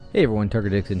Hey everyone, Tucker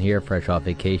Dixon here, fresh off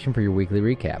vacation for your weekly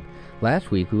recap.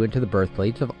 Last week we went to the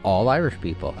birthplace of all Irish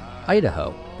people,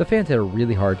 Idaho. The fans had a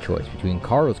really hard choice between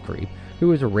Carl's creep, who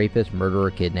was a rapist, murderer,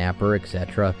 kidnapper,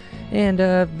 etc., and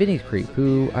Vinny's creep,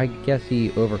 who I guess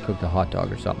he overcooked a hot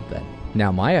dog or something.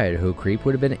 Now my Idaho creep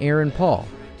would have been Aaron Paul,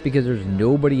 because there's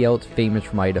nobody else famous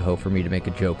from Idaho for me to make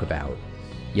a joke about.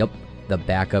 Yup, the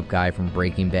backup guy from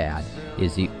Breaking Bad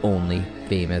is the only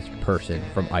famous person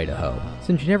from Idaho.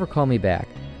 Since you never call me back,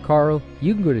 Carl,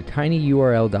 you can go to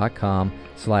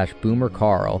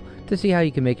tinyurl.com/boomercarl to see how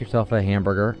you can make yourself a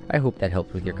hamburger. I hope that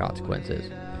helps with your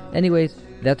consequences. Anyways,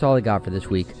 that's all I got for this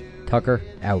week. Tucker,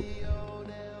 out.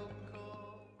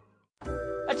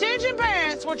 Attention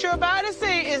parents, what you're about to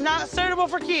see is not suitable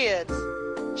for kids.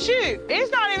 Shoot,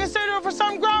 it's not even suitable for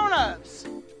some grown-ups.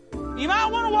 You might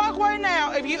want to walk away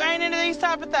now if you ain't into these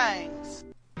type of things.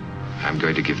 I'm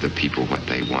going to give the people what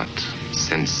they want.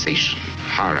 Sensation,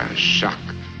 horror, shock.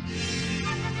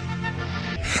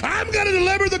 I'm gonna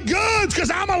deliver the goods because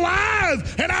I'm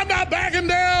alive and I'm not backing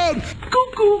down.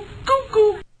 Cuckoo,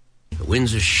 cuckoo. The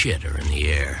winds of shit are in the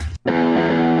air.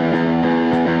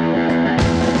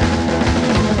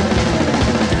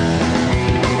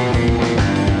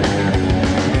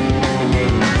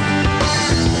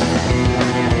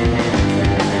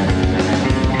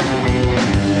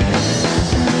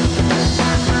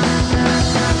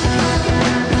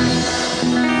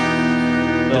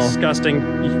 Disgusting,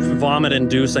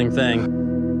 vomit-inducing thing.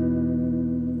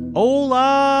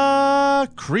 Hola,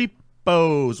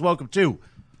 creepos. Welcome to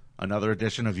another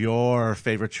edition of your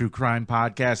favorite true crime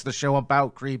podcast, the show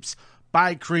about creeps,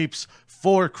 by creeps,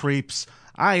 for creeps.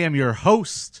 I am your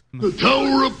host. The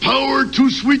Tower of Power, too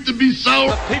sweet to be sour.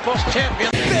 The people's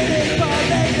champion.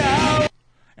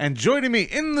 And joining me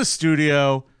in the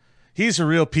studio, he's a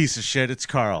real piece of shit. It's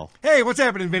Carl. Hey, what's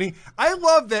happening, Vinny? I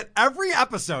love that every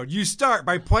episode you start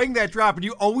by playing that drop and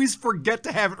you always forget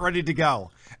to have it ready to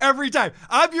go. Every time.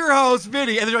 I'm your host,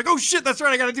 Vinny, and then you're like, oh shit, that's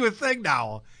right, I gotta do a thing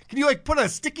now. Can you put a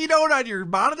sticky note on your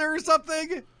monitor or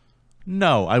something?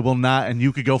 No, I will not, and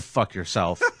you could go fuck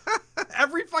yourself.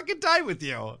 Every fucking time with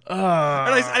you. And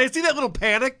I see that little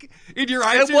panic in your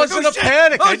eyes. It wasn't a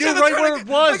panic. I knew right where it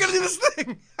was. I gotta do this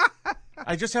thing.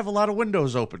 I just have a lot of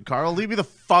windows open, Carl. Leave me the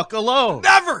fuck alone.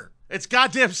 Never. It's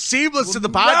goddamn seamless in the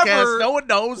podcast. Never No one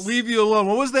knows. Leave you alone.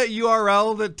 What was that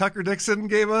URL that Tucker Dixon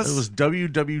gave us? It was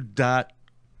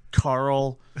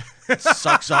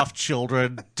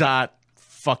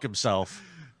www.carlsucksoffchildren.fuck himself.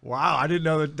 Wow, I didn't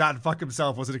know that dot fuck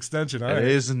himself was an extension. All right. It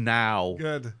is now.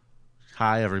 Good.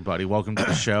 Hi, everybody. Welcome to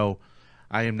the show.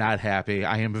 I am not happy.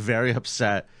 I am very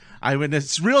upset. I'm in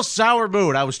this real sour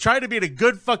mood. I was trying to be in a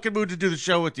good fucking mood to do the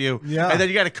show with you. Yeah. And then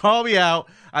you got to call me out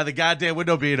on the goddamn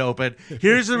window being open.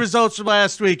 Here's the results from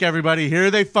last week, everybody.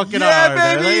 Here they fucking are. Yeah,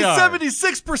 There baby. they are.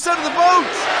 76% of the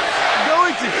votes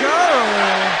going to Carl.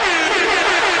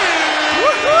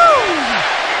 Woohoo!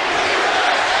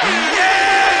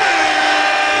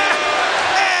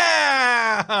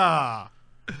 Yeah!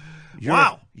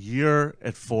 Wow. You're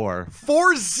at 4.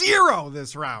 4-0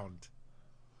 this round.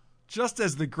 Just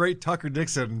as the great Tucker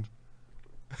Dixon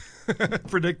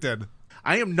predicted.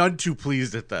 I am none too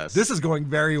pleased at this. This is going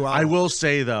very well. I will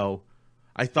say, though,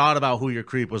 I thought about who your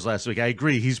creep was last week. I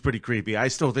agree. He's pretty creepy. I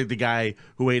still think the guy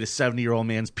who ate a 70-year-old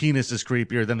man's penis is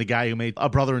creepier than the guy who made a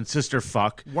brother and sister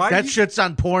fuck. That shit's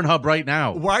on Pornhub right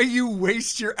now. Why you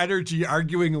waste your energy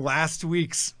arguing last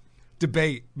week's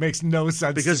debate makes no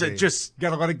sense Because to me. it just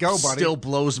gotta let it go, buddy. still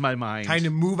blows my mind. Time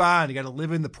to move on. You gotta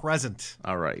live in the present.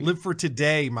 All right. Live for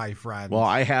today, my friend. Well,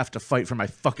 I have to fight for my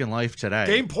fucking life today.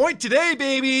 Game point today,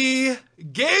 baby.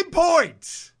 Game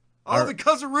point. All the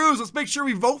Cuzzaroos. Let's make sure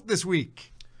we vote this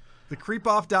week.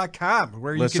 TheCreepoff.com,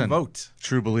 where you Listen, can vote.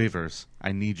 True believers,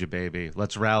 I need you, baby.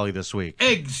 Let's rally this week.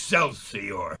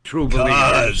 Excelsior. True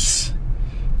believers.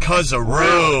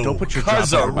 Cuzzaroo. Don't put your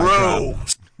drop over my drop.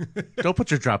 Don't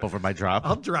put your drop over my drop.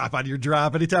 I'll drop on your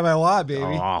drop anytime I want, baby.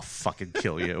 Oh, I'll fucking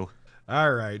kill you.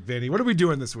 All right, Vinny. What are we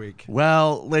doing this week?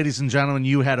 Well, ladies and gentlemen,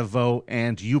 you had a vote,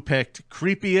 and you picked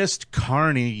creepiest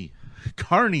carny.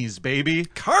 Carnies, baby.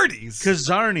 Carnies?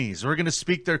 Kazarnies. We're going to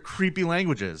speak their creepy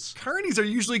languages. Carnies are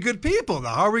usually good people, though.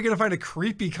 How are we going to find a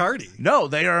creepy carny? No,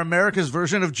 they are America's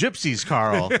version of gypsies,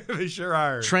 Carl. They sure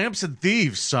are. Tramps and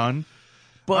thieves, son.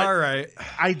 But all right.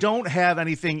 I don't have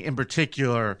anything in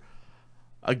particular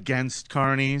against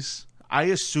carnies. I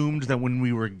assumed that when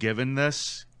we were given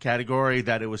this category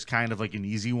that it was kind of like an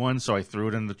easy one, so I threw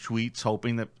it in the tweets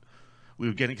hoping that we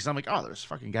would get it, because I'm like, oh, there's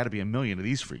fucking got to be a million of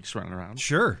these freaks running around.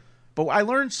 Sure. But I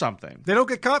learned something. They don't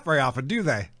get caught very often, do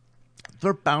they?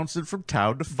 They're bouncing from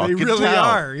town to They fucking really town.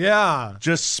 are, yeah.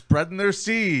 Just spreading their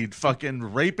seed,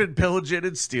 fucking raping, pillaging,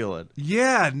 and stealing.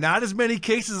 Yeah, not as many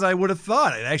cases as I would have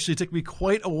thought. It actually took me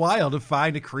quite a while to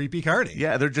find a creepy carny.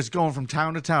 Yeah, they're just going from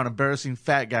town to town, embarrassing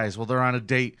fat guys while they're on a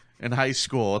date in high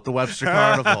school at the Webster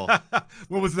Carnival.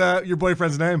 What was your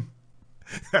boyfriend's name?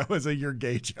 That was a your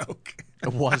gay joke.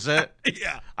 Was it?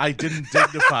 Yeah. I didn't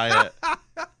dignify it.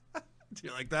 Do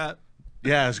you like that?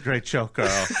 Yeah, it was a great joke, Carl.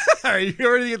 All right,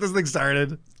 you ready to get this thing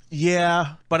started?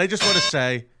 Yeah, but I just want to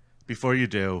say, before you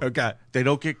do, Okay. they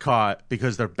don't get caught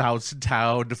because they're bouncing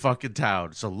town to fucking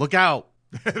town. So look out.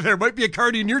 There might be a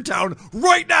carny in your town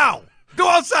right now. Go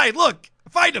outside. Look.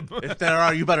 Find him. If there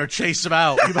are, you better chase them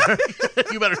out.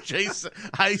 You better chase.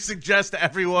 I suggest to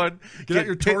everyone Get out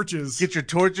your torches. Get your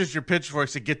torches, your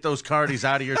pitchforks, and get those carnies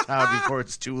out of your town before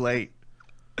it's too late.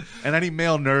 And any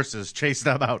male nurses, chase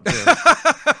them out too.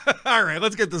 All right,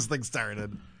 let's get this thing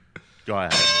started. Go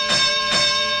ahead.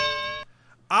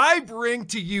 I bring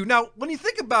to you now. When you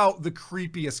think about the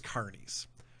creepiest carnies,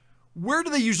 where do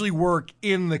they usually work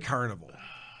in the carnival?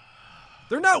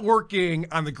 They're not working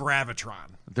on the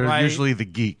Gravitron. They're right? usually the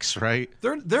geeks, right?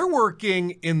 They're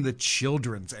working in the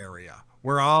children's area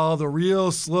where all the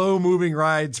real slow moving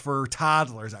rides for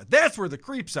toddlers are. That's where the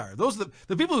creeps are. Those are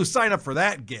the people who sign up for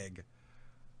that gig.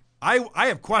 I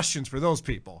have questions for those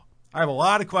people. I have a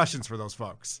lot of questions for those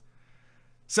folks.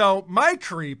 So my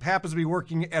creep happens to be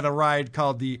working at a ride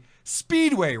called the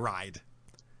Speedway Ride,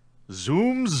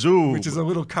 Zoom zoom. which is a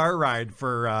little car ride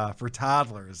for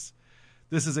toddlers.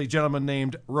 This is a gentleman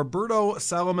named Roberto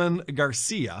Solomon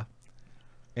Garcia.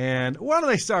 And why don't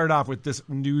I start off with this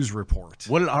news report?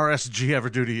 What did RSG ever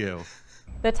do to you?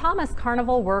 The Thomas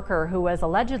Carnival worker who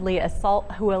allegedly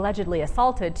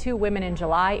assaulted 2 women in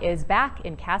July is back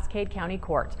in Cascade County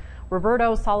Court.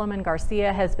 Roberto Solomon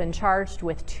Garcia has been charged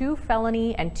with 2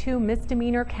 felony and 2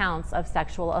 misdemeanor counts of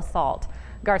sexual assault.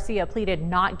 Garcia pleaded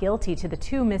not guilty to the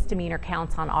 2 misdemeanor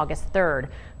counts on August 3rd.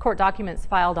 Court documents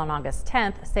filed on August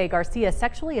 10th say Garcia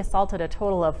sexually assaulted a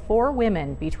total of 4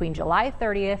 women between July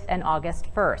 30th and August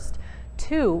 1st.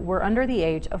 2 were under the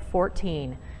age of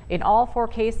 14. In all 4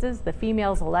 cases, the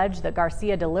females allege that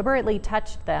Garcia deliberately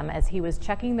touched them as he was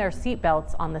checking their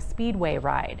seatbelts on the Speedway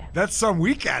ride. That's some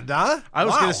weekend, huh? I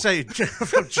was Wow. going to say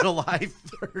from July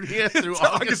 30th through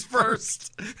To August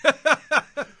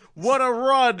 1st. What a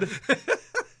run.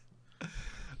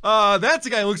 That's a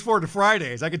guy who looks forward to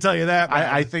Fridays. I can tell you that, man.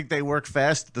 I think they work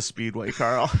fast at the Speedway,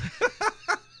 Carl.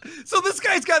 So this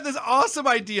guy's got this awesome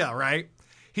idea, right?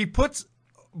 He puts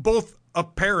both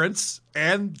parents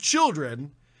and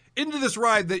children into this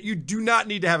ride that you do not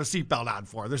need to have a seatbelt on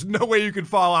for. There's no way you can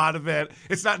fall out of it.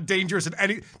 It's not dangerous in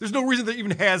any. There's no reason that it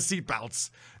even has seatbelts.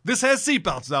 This has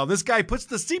seatbelts, though. This guy puts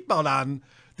the seatbelt on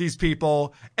these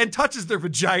people and touches their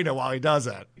vagina while he does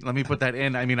it. Let me put that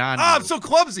in. I mean, on. Oh, I'm so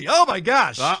clumsy. Oh, my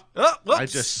gosh. Whoops. I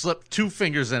just slipped 2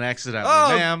 fingers in accidentally,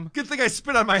 Oh, ma'am. good thing I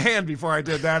spit on my hand before I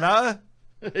did that, huh?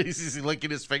 He's licking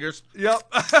his fingers. Yep.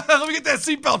 Let me get that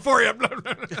seatbelt for you.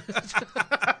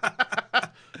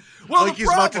 Well, Like the he's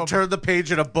about to problem- turn the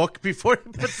page in a book before he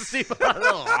puts the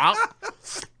seatbelt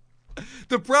on.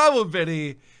 The problem,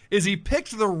 Vinny, is he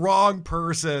picked the wrong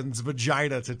person's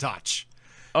vagina to touch.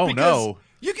 Oh, Because no.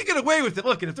 you can get away with it.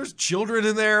 Look, and if there's children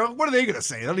in there, what are they going to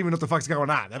say? They don't even know what the fuck's going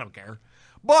on. They don't care.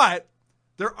 But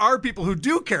there are people who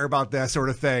do care about that sort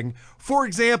of thing. For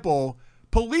example,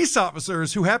 police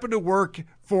officers who happen to work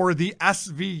for the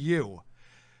SVU.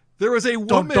 There was a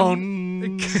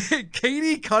woman,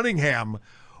 Katie Cunningham,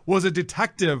 was a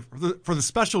detective for the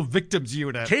Special Victims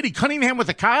Unit. Katie Cunningham with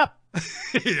a cop?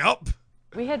 Yep.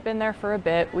 We had been there for a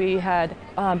bit. We had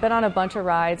been on a bunch of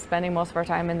rides, spending most of our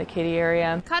time in the kiddie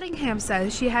area. Cunningham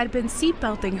says she had been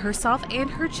seatbelting herself and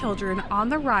her children on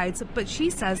the rides, but she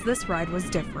says this ride was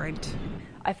different.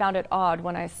 I found it odd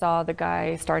when I saw the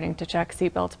guy starting to check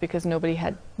seatbelts because nobody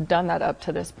had done that up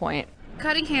to this point.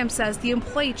 Cunningham says the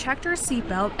employee checked her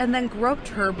seatbelt and then groped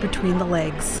her between the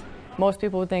legs. Most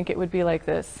people would think it would be like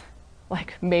this,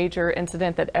 major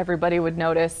incident that everybody would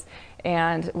notice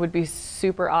and would be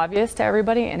super obvious to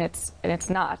everybody, and it's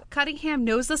not. Cunningham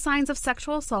knows the signs of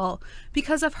sexual assault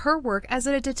because of her work as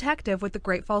a detective with the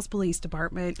Great Falls Police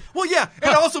Department. Well, yeah,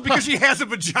 and also because she has a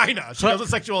vagina. She knows what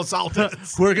sexual assault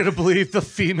is. We're going to believe the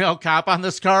female cop on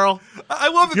this, Carl? I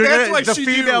love it. That's why the she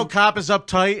female knew. cop is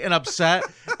uptight and upset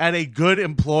at a good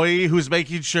employee who's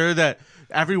making sure that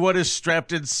everyone is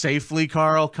strapped in safely,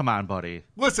 Carl. Come on, buddy.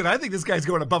 Listen, I think this guy's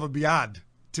going above and beyond,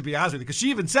 to be honest with you, because she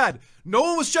even said no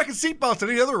one was checking seatbelts on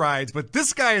any other rides, but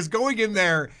this guy is going in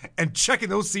there and checking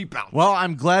those seatbelts. Well,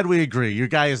 I'm glad we agree. Your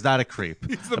guy is not a creep.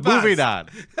 He's the Moving best.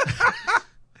 on.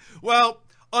 Well,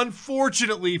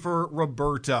 Unfortunately for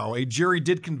Roberto, a jury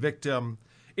did convict him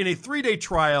in a 3-day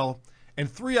trial and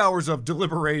 3 hours of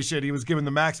deliberation. He was given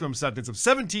the maximum sentence of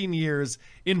 17 years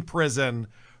in prison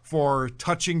for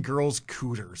touching girls'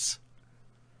 cooters.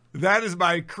 That is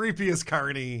my creepiest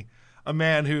Carney, a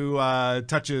man who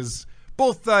touches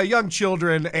both young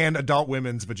children and adult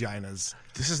women's vaginas.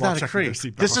 This is not a creep.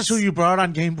 This is who you brought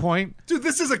on Game Point? Dude,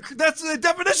 that's the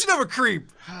definition of a creep.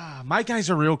 My guy's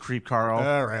a real creep, Carl.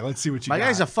 All right, let's see what you got. My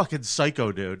guy's a fucking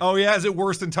psycho, dude. Oh, yeah? Is it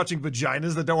worse than touching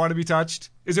vaginas that don't want to be touched?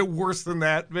 Is it worse than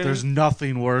that, Vinny? There's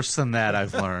nothing worse than that,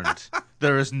 I've learned.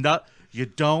 There is not. You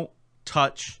don't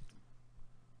touch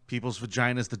people's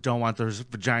vaginas that don't want their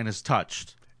vaginas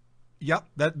touched. Yep,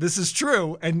 this is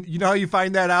true. And you know how you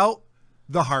find that out?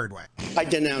 The hard way. I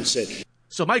denounce it.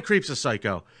 So my creep's a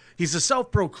psycho. He's a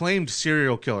self-proclaimed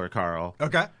serial killer, Carl.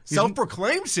 Okay.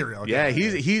 Self-proclaimed serial killer. Yeah,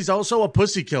 he's also a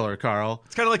pussy killer, Carl.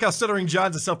 It's kind of like how Stuttering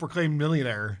John's a self-proclaimed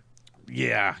millionaire.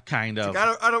 Yeah, kind of.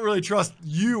 Like, I don't really trust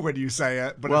you when you say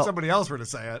it, but if somebody else were to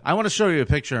say it. I want to show you a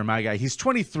picture of my guy. He's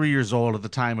 23 years old at the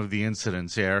time of the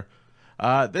incidents here.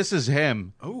 This is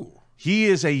him. Oh. He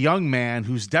is a young man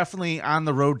who's definitely on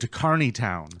the road to Carney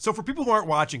Town. So for people who aren't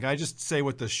watching, can I just say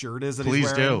what the shirt is that he's wearing?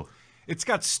 Please do. It's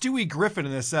got Stewie Griffin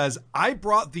and it says, "I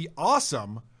brought the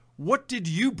awesome. What did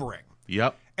you bring?"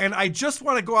 Yep. And I just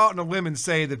want to go out on a limb and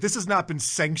say that this has not been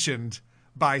sanctioned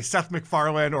by Seth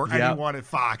MacFarlane or anyone at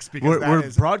Fox, because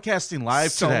we're broadcasting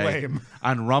live so today lame.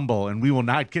 on Rumble, and we will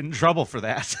not get in trouble for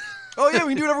that. Oh, yeah,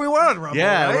 we can do whatever we want on Rumble,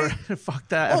 right? Fuck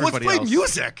that. Oh, let's play else.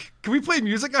 music. Can we play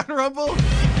music on Rumble?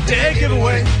 Dead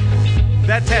giveaway.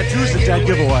 That tattoo's a dead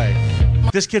giveaway.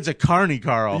 This kid's a carny,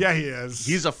 Carl. Yeah, he is.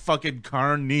 He's a fucking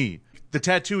carny. The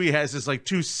tattoo he has is like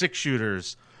 2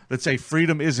 6-shooters that say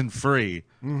 "freedom isn't free."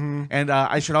 Mm-hmm. And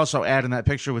I should also add in that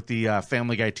picture with the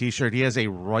Family Guy T-shirt, he has a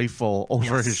rifle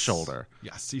over his shoulder.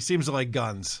 Yes, he seems to like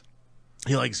guns.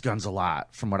 He likes guns a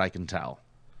lot, from what I can tell.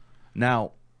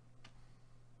 Now,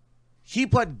 he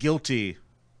pled guilty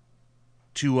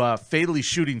to fatally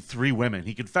shooting 3 women.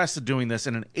 He confessed to doing this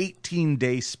in an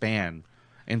 18-day span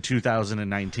in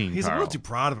 2019. He's Carl. a little too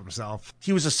proud of himself.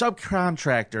 He was a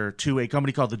subcontractor to a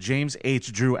company called the James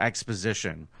H. Drew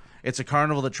Exposition. It's a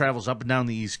carnival that travels up and down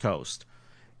the East Coast.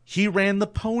 He ran the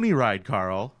pony ride,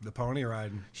 Carl. The pony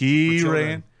ride. He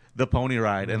ran the pony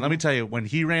ride. And let me tell you, when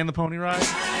he ran the pony ride...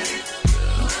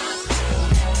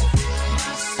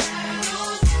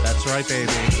 That's right,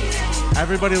 baby.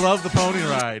 Everybody loved the pony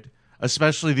ride.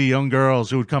 Especially the young girls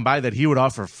who would come by that he would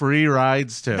offer free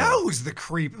rides to. Now who's the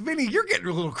creep? Vinny, you're getting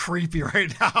a little creepy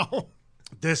right now.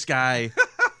 This guy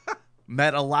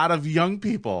met a lot of young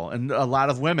people and a lot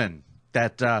of women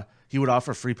that he would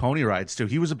offer free pony rides to.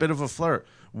 He was a bit of a flirt.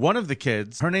 One of the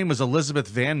kids, her name was Elizabeth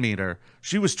Van Meter.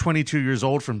 She was 22 years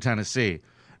old from Tennessee.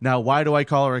 Now, why do I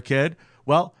call her a kid?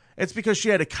 Well, it's because she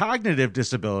had a cognitive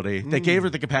disability that gave her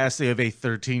the capacity of a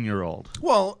 13-year-old.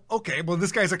 Well, okay. Well,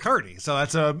 this guy's a carny, so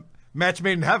that's a match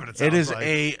made in heaven. It is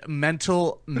a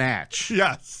mental match.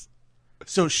 Yes.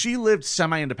 So she lived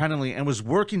semi-independently and was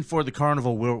working for the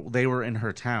carnival where they were in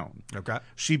her town. Okay.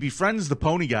 She befriends the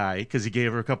pony guy because he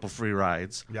gave her a couple free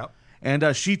rides. Yep.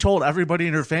 And she told everybody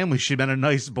in her family she met a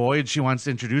nice boy and she wants to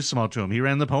introduce him all to him. He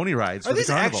ran the pony rides. Are these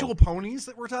actual ponies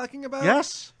that we're talking about?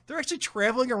 Yes. They're actually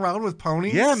traveling around with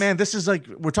ponies? Yeah, man. This is like,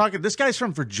 we're talking, this guy's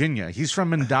from Virginia. He's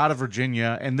from Mendota,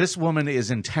 Virginia. And this woman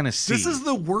is in Tennessee. This is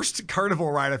the worst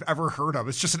carnival ride I've ever heard of.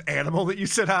 It's just an animal that you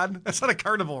sit on. That's not a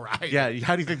carnival ride. Yeah.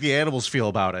 How do you think the animals feel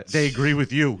about it? They agree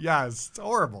with you. Yes. It's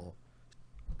horrible.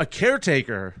 A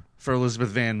caretaker for Elizabeth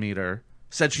Van Meter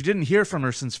said she didn't hear from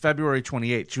her since February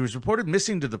 28th. She was reported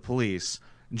missing to the police.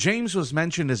 James was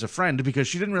mentioned as a friend because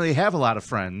she didn't really have a lot of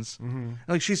friends. Mm-hmm.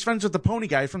 Like, she's friends with the pony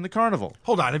guy from the carnival.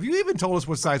 Hold on. Have you even told us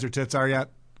what size her tits are yet?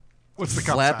 What's the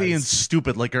cup Flappy size? And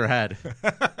stupid like her head.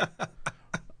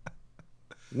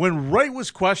 When Wright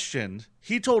was questioned,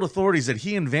 he told authorities that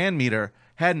he and Van Meter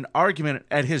had an argument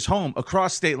at his home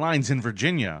across state lines in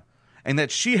Virginia and that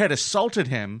she had assaulted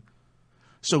him,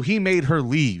 so he made her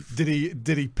leave. Did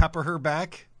he pepper her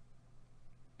back?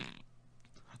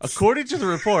 According to the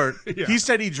report, He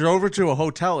said he drove her to a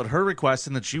hotel at her request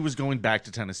and that she was going back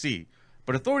to Tennessee.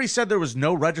 But authorities said there was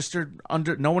no one registered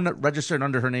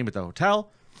under her name at the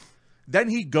hotel. Then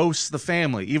he ghosts the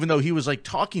family, even though he was like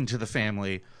talking to the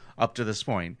family up to this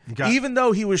point. Okay. Even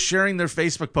though he was sharing their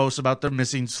Facebook posts about their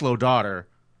missing slow daughter,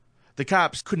 the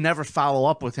cops could never follow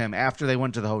up with him after they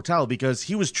went to the hotel because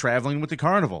he was traveling with the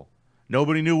carnival.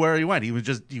 Nobody knew where he went. He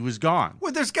was gone.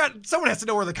 Well, someone has to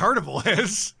know where the carnival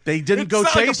is. They didn't go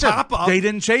chase him. They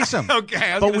didn't chase him.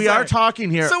 Okay, but we are talking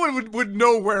here. Someone would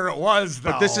know where it was,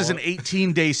 though. But this is an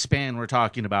 18-day span we're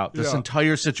talking about. This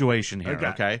entire situation here.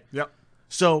 Okay. Yep.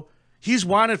 So he's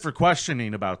wanted for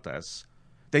questioning about this.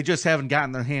 They just haven't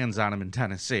gotten their hands on him in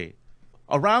Tennessee.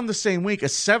 Around the same week, a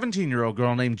 17-year-old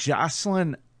girl named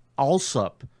Jocelyn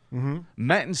Alsup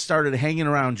met and started hanging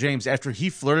around James after he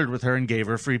flirted with her and gave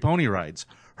her free pony rides.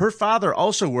 Her father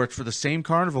also worked for the same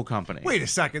carnival company. Wait a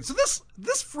second. So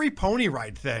this free pony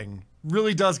ride thing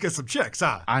really does get some chicks,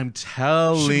 huh? I'm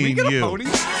telling Should we get you. a pony?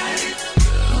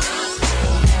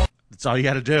 That's all you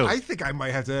got to do. I think I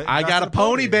might have to. I got a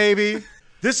pony, baby.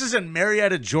 This is in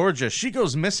Marietta, Georgia. She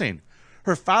goes missing.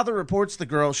 Her father reports the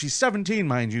girl, she's 17,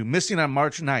 mind you, missing on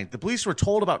March 9th. The police were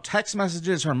told about text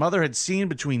messages her mother had seen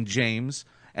between James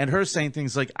and her saying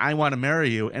things like, I want to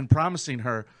marry you, and promising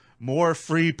her more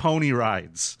free pony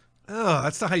rides. Oh,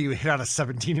 that's not how you hit on a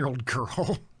 17-year-old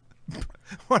girl.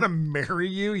 Want to marry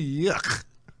you? Yuck.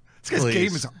 This guy's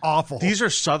game is awful. These are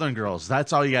Southern girls.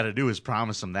 That's all you got to do is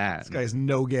promise them that. This guy has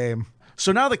no game.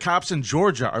 So now the cops in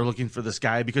Georgia are looking for this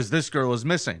guy because this girl is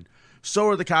missing. So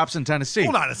are the cops in Tennessee.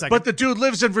 Hold on a second. But the dude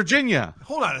lives in Virginia.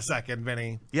 Hold on a second,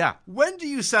 Vinny. Yeah. When do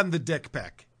you send the dick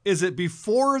pic? Is it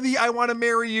before the I want to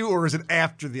marry you, or is it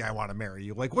after the I want to marry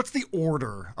you? Like, what's the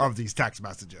order of these text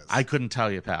messages? I couldn't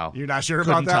tell you, pal. You're not sure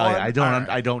Couldn't about that tell one?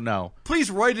 you. I don't know.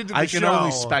 Please write into the show. I can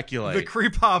only speculate. The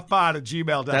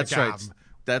creepoffpod@gmail.com. That's right.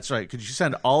 That's right. Could you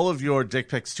send all of your dick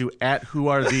pics to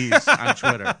 @whoarethese on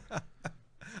Twitter?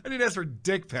 I didn't ask for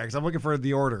dick pics. I'm looking for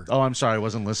the order. Oh, I'm sorry. I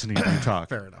wasn't listening to you talk.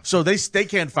 Fair enough. So they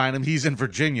can't find him. He's in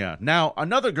Virginia. Now,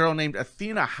 another girl named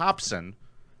Athena Hobson,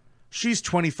 she's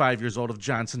 25 years old, of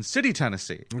Johnson City,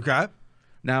 Tennessee. Okay.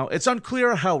 Now, it's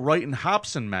unclear how Wright and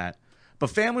Hobson met, but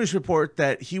families report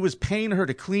that he was paying her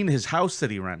to clean his house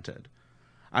that he rented.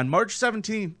 On March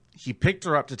 17th, he picked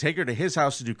her up to take her to his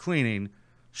house to do cleaning.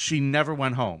 She never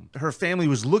went home. Her family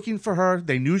was looking for her.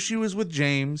 They knew she was with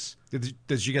James.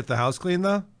 Did she get the house clean,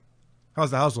 though?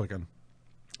 How's the house looking?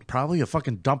 Probably a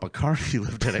fucking dump of Carney he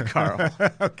lived in it, Carl.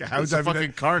 Okay. It's a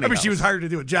fucking Carney I mean, she house. was hired to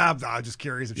do a job, though. I'm just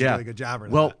curious if she did a good job or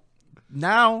not. Well,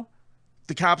 now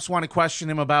the cops want to question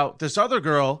him about this other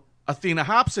girl, Athena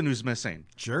Hobson, who's missing.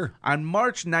 Sure. On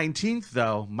March 19th,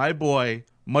 though, my boy,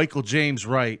 Michael James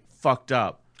Wright, fucked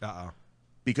up. Uh-oh.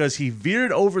 Because he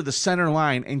veered over the center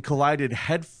line and collided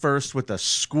headfirst with a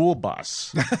school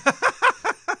bus.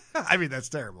 I mean, that's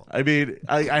terrible. I mean,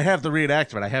 I have the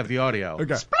reenactment. I have the audio.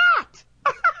 Okay.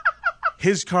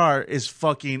 His car is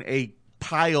fucking a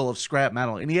pile of scrap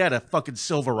metal, and he had a fucking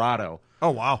Silverado. Oh,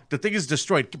 wow. The thing is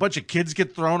destroyed. A bunch of kids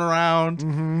get thrown around.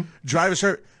 Mm-hmm. Drivers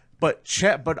hurt. But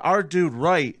our dude,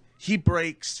 Wright, he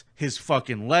breaks his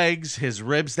fucking legs, his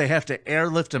ribs. They have to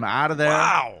airlift him out of there.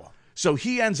 Wow. So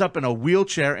he ends up in a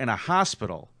wheelchair in a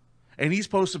hospital. And he's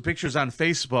posting pictures on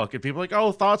Facebook, and people are like,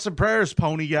 oh, thoughts and prayers,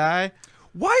 pony guy.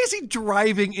 Why is he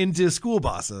driving into school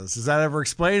buses? Is that ever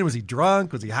explained? Was he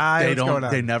drunk? Was he high? What's going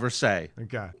on? They never say.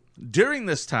 Okay. During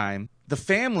this time, the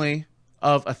family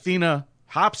of Athena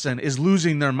Hobson is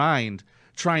losing their mind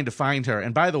trying to find her.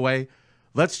 And by the way,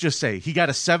 let's just say he got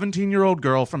a 17-year-old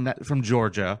girl from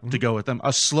Georgia to go with him,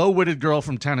 a slow-witted girl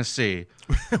from Tennessee.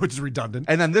 Which is redundant.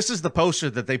 And then this is the poster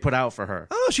that they put out for her.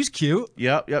 Oh, she's cute.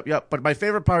 Yep. But my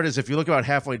favorite part is if you look about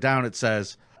halfway down, it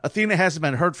says, Athena hasn't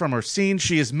been heard from or seen.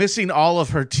 She is missing all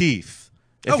of her teeth.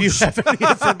 If you have any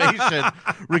information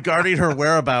regarding her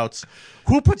whereabouts,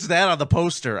 who puts that on the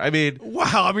poster? I mean...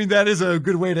 Wow, I mean, that is a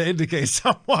good way to indicate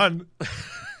someone...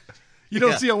 You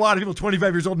don't see a lot of people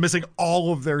 25 years old missing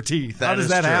all of their teeth. How does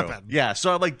that happen? Yeah,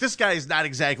 so like this guy is not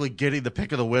exactly getting the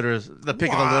pick of the litters, of the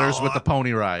litters with the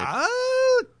pony ride.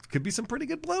 Could be some pretty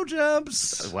good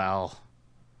blowjobs. Well,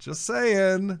 just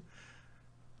saying.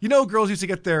 You know, girls used to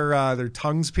get their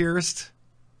tongues pierced.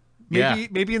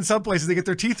 Maybe in some places they get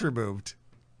their teeth removed.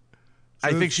 So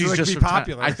I think she's just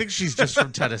popular. I think she's just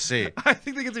from Tennessee. I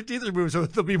think they get their teeth removed so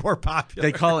they'll be more popular.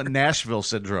 They call it Nashville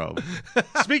syndrome.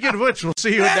 Speaking of which, we'll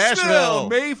see you in Nashville.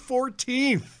 May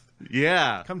 14th.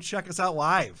 Yeah. Come check us out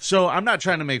live. So I'm not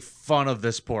trying to make fun of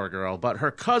this poor girl, but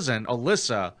her cousin,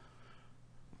 Alyssa,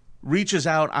 reaches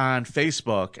out on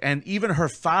Facebook, and even her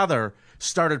father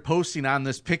started posting on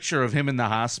this picture of him in the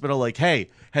hospital like, hey,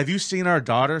 have you seen our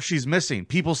daughter? She's missing.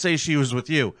 People say she was with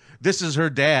you. This is her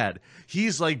dad.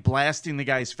 He's like blasting the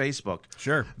guy's Facebook.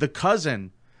 Sure. The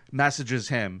cousin messages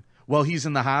him while he's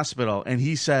in the hospital, and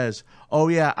he says, oh,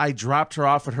 yeah, I dropped her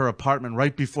off at her apartment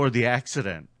right before the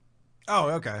accident. Oh,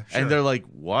 okay. Sure. And they're like,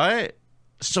 what?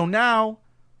 So now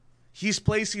he's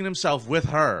placing himself with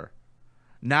her.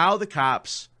 Now the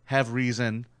cops have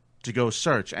reason to go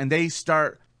search, and they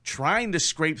start trying to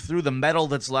scrape through the metal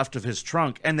that's left of his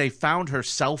trunk, and they found her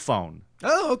cell phone.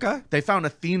 Oh, okay. They found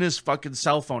Athena's fucking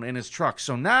cell phone in his truck.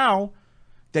 So now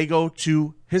they go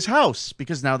to his house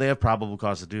because now they have probable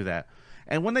cause to do that.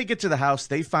 And when they get to the house,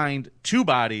 they find 2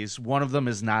 bodies. One of them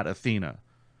is not Athena.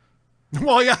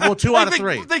 Well, yeah. Well, 2 out of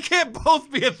 3. They can't both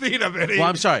be Athena, Vinny. Well,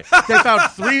 I'm sorry. They found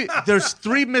 3. There's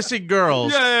 3 missing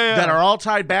girls that are all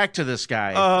tied back to this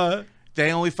guy.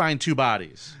 They only find 2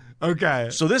 bodies. Okay.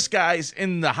 So this guy's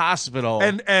in the hospital.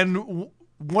 And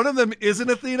one of them isn't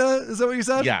Athena? Is that what you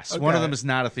said? Yes. Okay. One of them is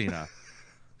not Athena.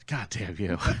 God damn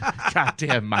you. God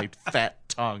damn my fat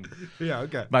tongue. Yeah,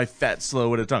 okay. My fat,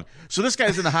 slow-witted tongue. So this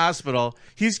guy's in the hospital.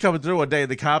 He's coming through one day.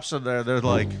 The cops are there. They're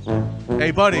like,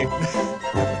 hey, buddy,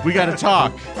 we got to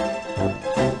talk.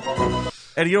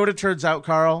 And you know what it turns out,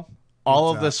 Carl?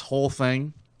 All of this whole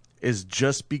thing is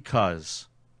just because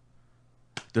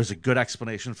there's a good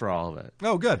explanation for all of it.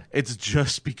 Oh, good. It's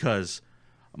just because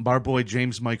our boy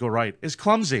James Michael Wright is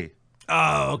clumsy.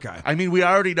 Oh, okay. I mean, we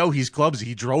already know he's clumsy.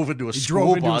 He drove into a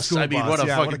school bus. I mean, what a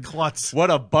fucking what a klutz.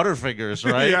 What a butterfingers,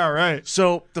 right? Yeah, right.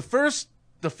 So the first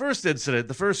incident,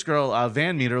 the first girl,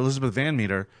 Van Meter, Elizabeth Van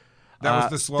Meter, that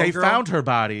was the slow they girl? found her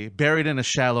body buried in a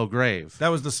shallow grave. That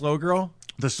was the slow girl?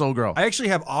 The slow girl. I actually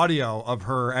have audio of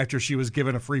her after she was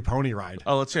given a free pony ride.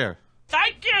 Oh, let's hear.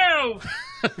 Thank you.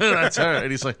 That's her.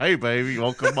 And he's like, hey, baby, you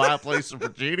want to come by a place in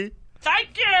Virginia?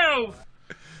 Thank you.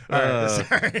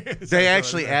 Sorry. They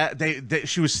actually,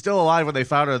 she was still alive when they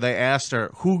found her. They asked her,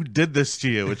 who did this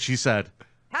to you? And she said,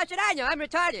 how should I know? I'm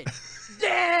retarded.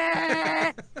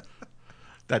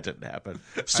 That didn't happen.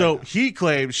 So he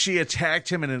claims she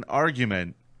attacked him in an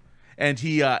argument, and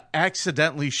he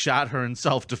accidentally shot her in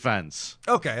self-defense.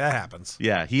 Okay, that happens.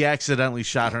 Yeah, he accidentally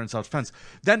shot her in self-defense.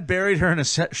 Then buried her in a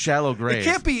shallow grave. It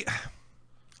can't be...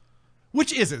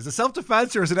 Which is it? Is it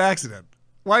self-defense or is it an accident?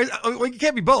 Why? Well, it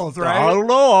can't be both, right? I don't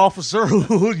know, officer.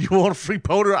 You want a free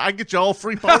pony? I can get you all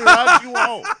free pony rides you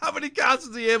want. How many cops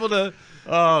is he able to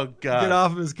get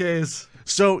off of his case?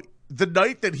 So the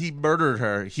night that he murdered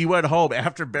her, he went home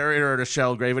after burying her in a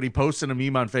shell grave, and he posted a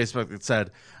meme on Facebook that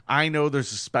said, I know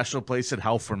there's a special place in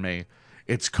hell for me.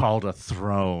 It's called a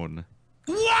throne.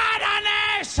 What an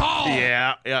asshole!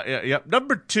 Yeah.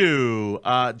 Number 2,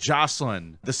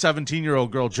 Jocelyn, the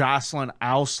 17-year-old girl, Jocelyn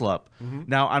Alslup. Mm-hmm.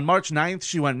 Now, on March 9th,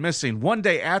 she went missing. One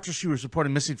day after she was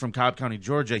reported missing from Cobb County,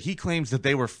 Georgia, he claims that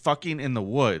they were fucking in the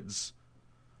woods,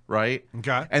 right?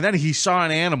 Okay. And then he saw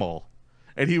an animal,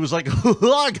 and he was like,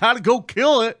 I gotta go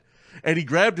kill it. And he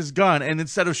grabbed his gun, and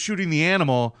instead of shooting the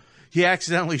animal, he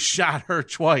accidentally shot her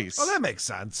twice. Oh, that makes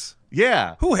sense.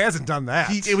 Yeah. Who hasn't done that?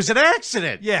 It was an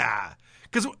accident. Yeah.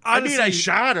 Because I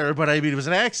shot her, but it was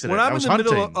an accident. When I'm in the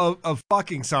middle of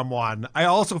fucking someone, I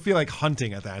also feel like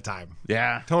hunting at that time.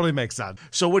 Yeah. Totally makes sense.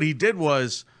 So what he did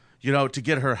was, to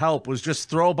get her help, was just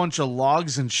throw a bunch of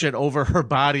logs and shit over her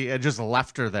body and just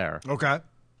left her there. Okay.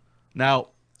 Now,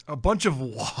 a bunch of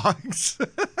logs?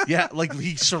 Yeah, like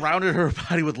he surrounded her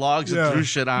body with logs and threw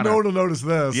shit on her. No one will notice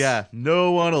this. Yeah,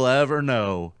 no one will ever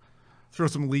know. Throw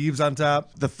some leaves on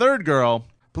top. The third girl...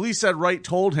 Police said Wright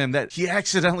told him that he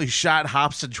accidentally shot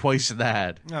Hobson twice in the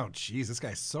head. Oh, jeez, this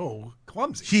guy's so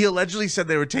clumsy. He allegedly said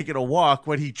they were taking a walk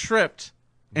when he tripped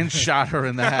and shot her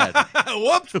in the head.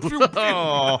 Whoops.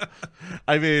 Oh,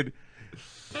 I mean,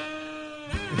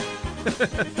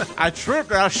 I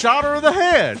tripped and I shot her in the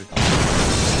head.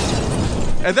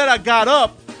 And then I got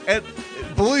up and,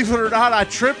 believe it or not, I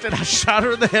tripped and I shot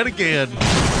her in the head again.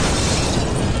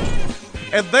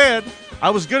 And then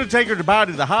I was going to take her to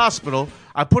the hospital.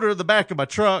 I put her in the back of my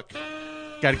truck.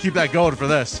 Got to keep that going for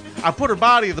this. I put her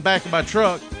body in the back of my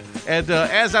truck, and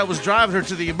as I was driving her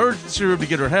to the emergency room to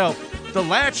get her help, the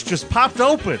latch just popped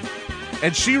open,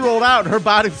 and she rolled out, and her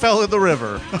body fell in the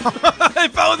river.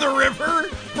 It fell in the river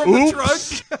from the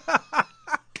trunk?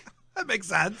 That makes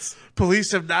sense.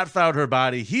 Police have not found her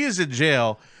body. He is in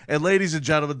jail, and ladies and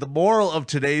gentlemen, the moral of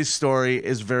today's story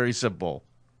is very simple.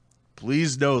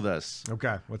 Please know this.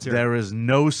 Okay, let's hear it. There is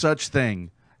no such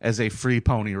thing as a free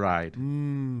pony ride.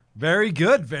 Very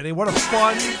good, Vinny. What a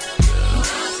fun...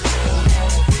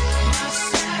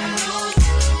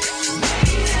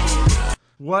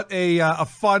 What a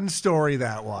fun story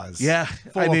that was. Yeah.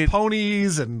 Full of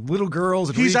ponies and little girls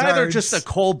and he's retards. either just a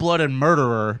cold-blooded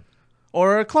murderer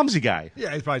or a clumsy guy.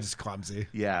 Yeah, he's probably just clumsy.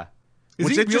 Yeah. Is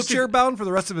he wheelchair bound for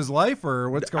the rest of his life, or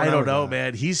what's going on? I don't know, that?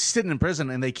 man. He's sitting in prison,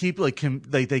 and they keep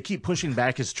they keep pushing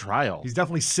back his trial. He's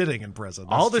definitely sitting in prison.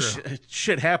 That's all this true.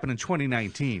 shit happened in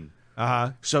 2019.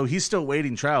 Uh-huh. So he's still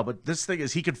waiting trial. But this thing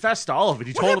is, he confessed to all of it.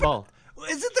 He told them all.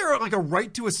 Isn't there like a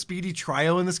right to a speedy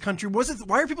trial in this country?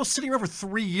 Why are people sitting around for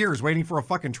 3 years waiting for a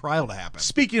fucking trial to happen?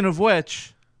 Speaking of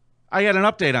which, I got an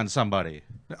update on somebody.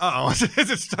 Uh-oh. Is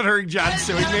it Stuttering John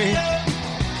suing me?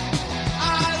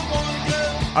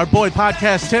 Our boy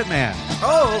Podcast Hitman.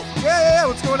 Oh, yeah.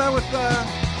 What's going on with...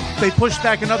 They pushed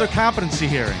back another competency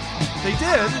hearing. They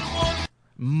did?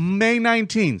 May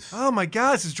 19th. Oh my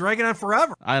God, this is dragging on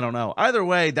forever. I don't know. Either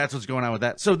way, that's what's going on with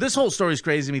that. So this whole story is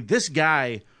crazy to me. This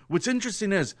guy, what's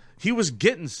interesting is he was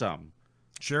getting some.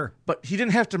 Sure. But he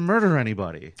didn't have to murder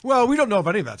anybody. Well, we don't know if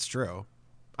any of that's true.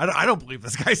 I don't believe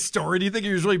this guy's story. Do you think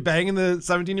he was really banging the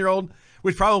 17-year-old?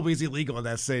 Which probably is illegal in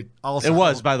that state also. It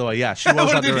was, by the way. Yeah, she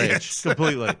was underage.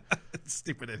 Completely.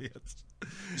 Stupid idiots.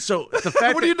 So the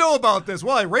fact what do you know about this?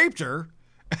 Well, I raped her,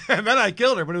 and then I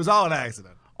killed her, but it was all an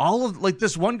accident. All of, like,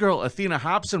 this one girl, Athena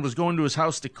Hobson, was going to his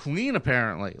house to clean,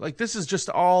 apparently. Like, this is just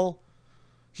all...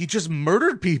 He just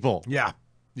murdered people. Yeah.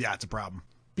 Yeah, it's a problem.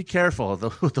 Be careful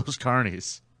with those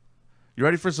carnies. You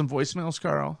ready for some voicemails,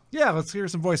 Carl? Yeah, let's hear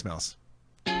some voicemails.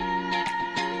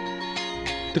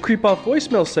 The Creep Off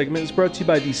voicemail segment is brought to you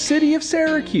by the City of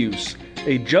Syracuse.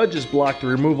 A judge has blocked the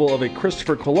removal of a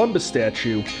Christopher Columbus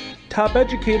statue. Top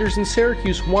educators in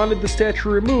Syracuse wanted the statue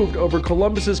removed over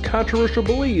Columbus's controversial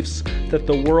beliefs that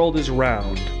the world is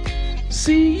round.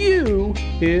 See you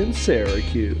in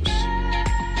Syracuse.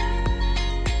 A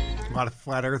lot of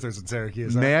flat earthers in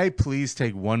Syracuse. May I please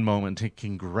take one moment to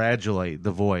congratulate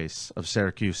the voice of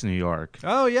Syracuse, New York?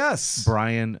 Oh, yes.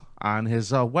 Brian on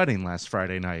his wedding last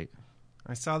Friday night.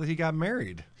 I saw that he got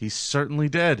married. He certainly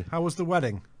did. How was the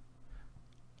wedding?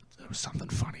 There was something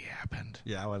funny happened.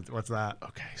 Yeah, what's that?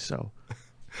 Okay, so...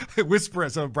 Whisper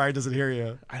it so Brian doesn't hear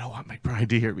you. I don't want Brian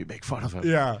to hear me make fun of him.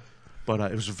 Yeah. But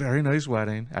it was a very nice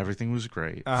wedding. Everything was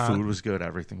great. Food was good.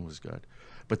 Everything was good.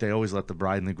 But they always let the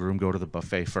bride and the groom go to the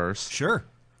buffet first. Sure.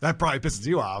 That probably pisses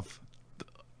you off.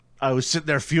 I was sitting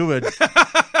there fuming.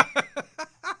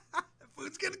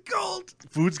 Food's getting cold.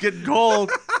 Food's getting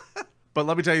cold. But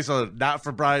let me tell you something. Not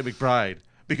for Brian McBride.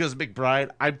 Because McBride,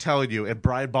 I'm telling you, and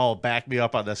Brian Ball backed me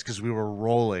up on this because we were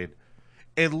rolling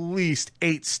at least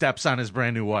 8 steps on his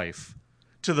brand new wife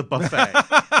to the buffet.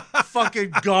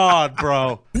 Fucking God,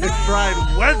 bro.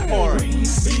 McBride went for it.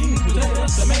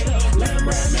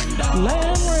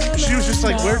 She was just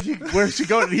like, where'd she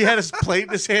go? And he had his plate in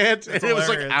his hand, and it was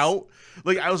like out.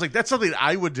 Like, I was like, that's something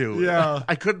I would do. Yeah.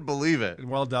 I couldn't believe it.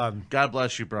 Well done. God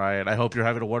bless you, Brian. I hope you're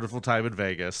having a wonderful time in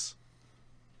Vegas.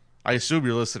 I assume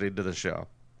you're listening to the show.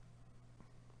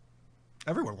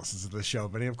 Everyone listens to this show,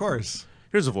 Vinny, of course.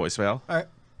 Here's a voicemail. All right.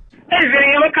 Hey,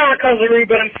 Vinny, I'm a kamikaze,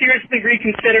 but I'm seriously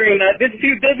reconsidering that. This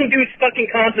dude doesn't do his fucking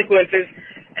consequences.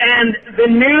 And the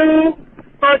new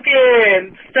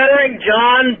fucking Stuttering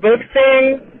John book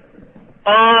thing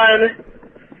on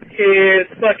his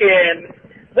fucking...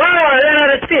 Wow,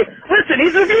 let's see. Listen,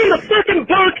 he's reviewing the fucking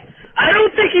book. I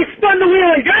don't think he spun the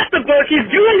wheel and got the book. He's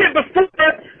doing it before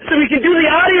so we can do the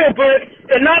audio book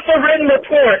and not the written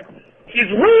report. He's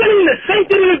ruining the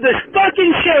sanctity of this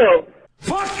fucking show.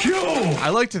 Fuck you! I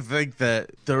like to think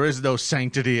that there is no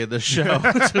sanctity in the show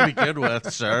to begin with,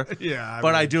 sir. Yeah.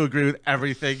 But I do agree with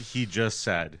everything he just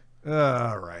said.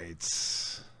 All right.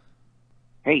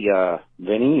 Hey,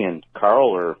 Vinny and Carl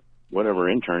or whatever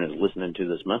intern is listening to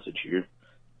this message here,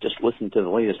 just listened to the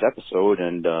latest episode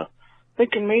and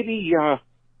thinking maybe you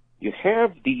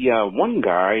have the one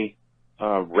guy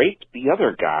rape the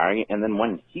other guy, and then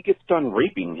when he gets done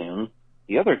raping him,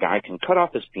 the other guy can cut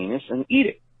off his penis and eat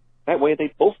it. That way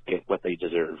they both get what they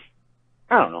deserve.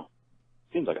 I don't know.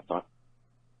 Seems like a thought.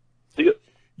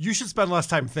 You should spend less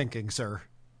time thinking, sir.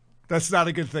 That's not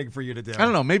a good thing for you to do. I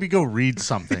don't know. Maybe go read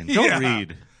something. Don't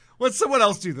read. Let someone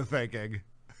else do the thinking.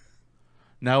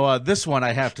 Now, this one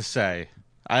I have to say,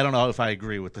 I don't know if I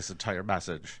agree with this entire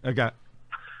message. Okay.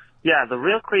 Yeah, the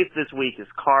real creep this week is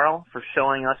Carl for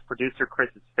showing us producer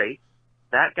Chris's face.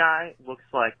 That guy looks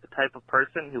like the type of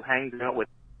person who hangs out with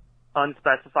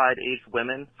unspecified aged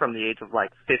women from the age of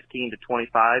like 15 to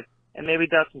 25 and maybe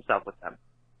does some stuff with them.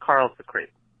 Carl's the creep.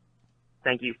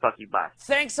 Thank you, fuck you, bye.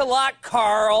 Thanks a lot,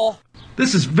 Carl.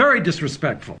 This is very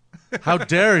disrespectful. How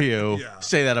dare you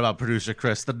say that about producer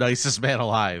Chris, the nicest man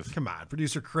alive? Come on,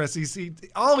 producer Chris.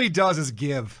 All he does is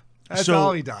give. That's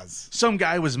all he does. Some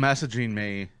guy was messaging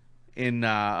me in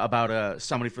about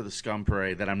somebody for the Scum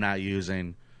Parade that I'm not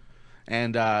using,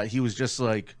 and he was just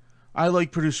like, I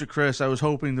like producer Chris. I was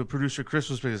hoping the producer Chris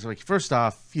was like, first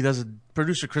off,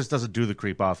 producer Chris doesn't do the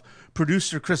creep off.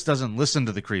 Producer Chris doesn't listen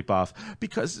to the creep off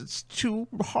because it's too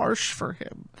harsh for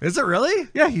him. Is it really?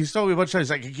 Yeah, he's told me a bunch of times,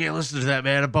 like, I can't listen to that,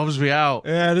 man. It bums me out.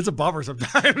 Yeah, it's a bummer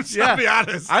sometimes. Yeah, I'll be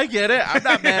honest. I get it. I'm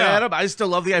not mad at him. I still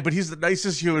love the guy, but he's the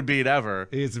nicest human being ever.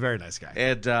 He's a very nice guy.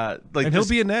 And he'll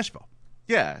be in Nashville.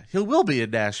 Yeah, he will be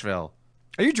in Nashville.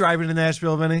 Are you driving to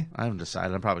Nashville, Vinny? I haven't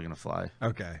decided. I'm probably going to fly.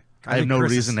 Okay. I have no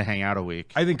reason to hang out a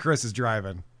week. I think Chris is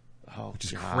driving. Oh, which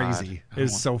is God. crazy. It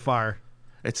is so far.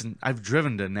 I've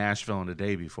driven to Nashville in a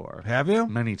day before. Have you?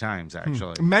 Many times,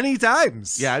 actually. Many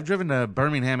times? Yeah, I've driven to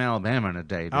Birmingham, Alabama in a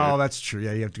day, dude. Oh, that's true.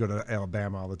 Yeah, you have to go to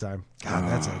Alabama all the time.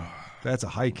 God, that's a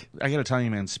hike. I got to tell you,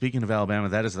 man, speaking of Alabama,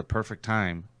 that is the perfect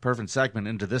segment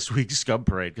into this week's Scub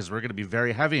Parade, because we're going to be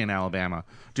very heavy in Alabama.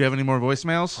 Do you have any more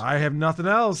voicemails? I have nothing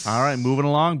else. All right, moving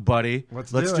along, buddy.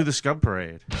 Let's do the Scub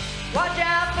Parade. Watch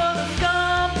out for the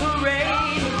scum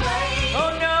parade.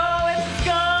 Oh no, it's the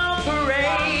scum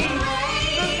parade.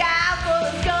 Look out for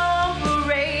the scum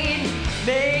parade.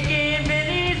 Making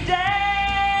Vinny's day.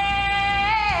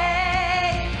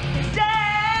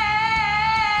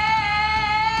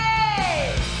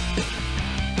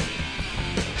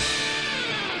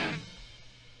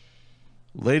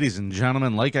 Ladies and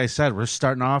gentlemen, like I said, we're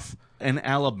starting off in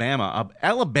Alabama. An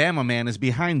Alabama man is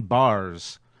behind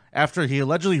bars after he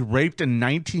allegedly raped a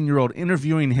 19-year-old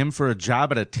interviewing him for a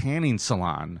job at a tanning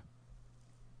salon.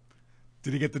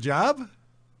 Did he get the job?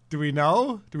 Do we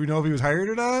know? Do we know if he was hired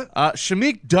or not?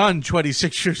 Shamik Dunn,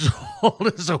 26 years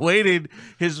old, is awaiting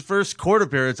his first court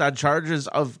appearance on charges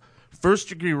of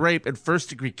first-degree rape and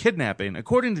first-degree kidnapping.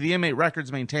 According to the inmate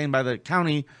records maintained by the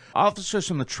county, officers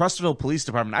from the Trustville Police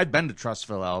Department. I've been to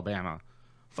Trustville, Alabama.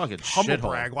 Fucking Humble shithole.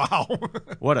 brag, wow.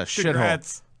 What a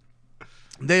shithole.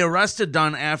 They arrested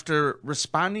Dunn after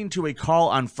responding to a call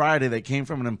on Friday that came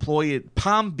from an employee at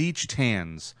Palm Beach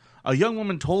Tans. A young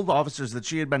woman told officers that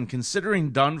she had been considering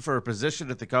Dunn for a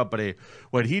position at the company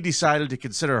when he decided to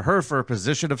consider her for a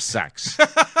position of sex.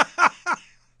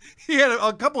 He had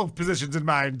a couple of positions in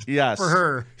mind Yes. for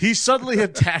her. He suddenly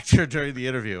attacked her during the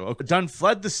interview. Dunn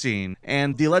fled the scene,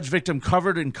 and the alleged victim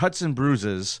covered in cuts and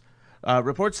bruises.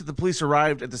 Reports that the police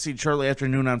arrived at the scene shortly after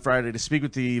noon on Friday to speak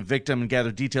with the victim and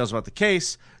gather details about the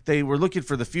case. They were looking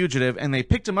for the fugitive, and they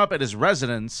picked him up at his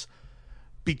residence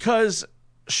because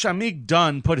Shamik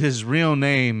Dunn put his real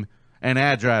name and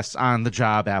address on the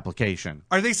job application.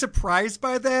 Are they surprised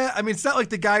by that? I mean, it's not like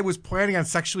the guy was planning on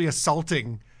sexually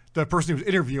assaulting the person who was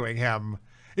interviewing him.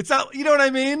 It's not, you know what I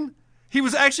mean? He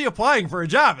was actually applying for a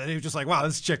job, and he was just like, wow,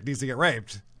 this chick needs to get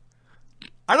raped.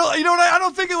 I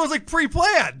don't think it was like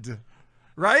pre-planned,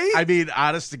 right? I mean,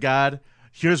 honest to God,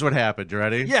 here's what happened. You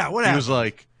ready? Yeah, what happened?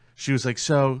 She was like,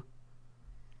 so,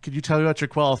 can you tell me about your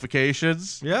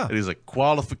qualifications? Yeah. And he's like,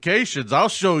 qualifications? I'll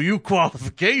show you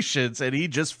qualifications. And he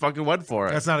just fucking went for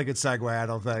it. That's not a good segue, I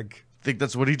don't think. I think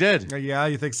that's what he did. Yeah,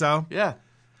 you think so? Yeah.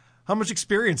 How much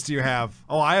experience do you have?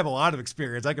 Oh, I have a lot of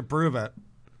experience. I can prove it.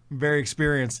 I'm very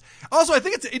experienced. Also, I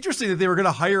think it's interesting that they were going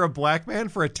to hire a black man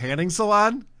for a tanning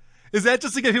salon. Is that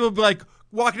just to get people to be like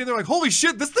walking in there like, holy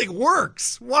shit, this thing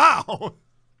works. Wow.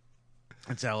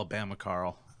 It's Alabama,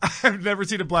 Carl. I've never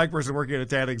seen a black person working at a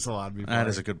tanning salon before. That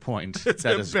is a good point. That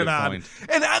is a good point.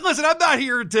 And listen, I'm not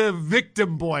here to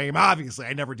victim blame. Obviously,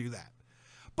 I never do that.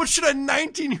 But should a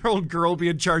 19-year-old girl be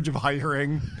in charge of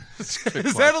hiring? Is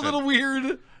that a little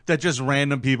weird? That just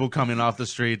random people coming off the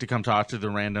street to come talk to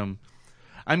the random.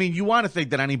 I mean, you want to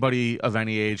think that anybody of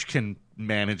any age can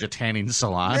manage a tanning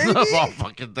salon Maybe. of all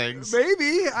fucking things.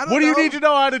 Maybe. I don't know. What do you need to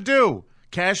know how to do?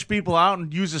 Cash people out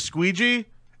and use a squeegee?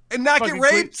 And not get Fucking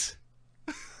raped?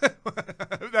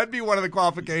 That'd be one of the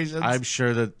qualifications. I'm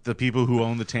sure that the people who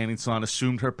own the tanning salon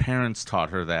assumed her parents taught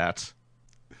her that.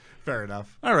 Fair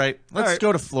enough. All right, let's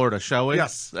go to Florida, shall we?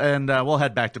 Yes. And we'll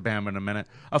head back to Bama in a minute.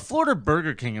 A Florida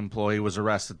Burger King employee was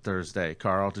arrested Thursday.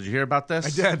 Carl, did you hear about this? I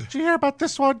did. Did you hear about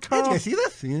this one, Carl? Did you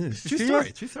see this? True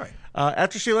story.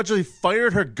 After she allegedly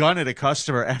fired her gun at a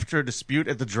customer after a dispute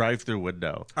at the drive-thru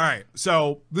window. All right,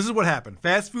 so this is what happened.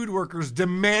 Fast food workers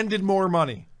demanded more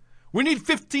money. We need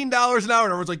 $15 an hour.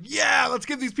 And everyone's like, yeah, let's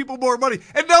give these people more money.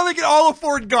 And now they can all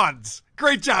afford guns.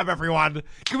 Great job, everyone.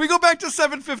 Can we go back to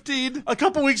 $7.15? A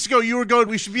couple weeks ago, you were going,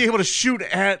 we should be able to shoot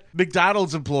at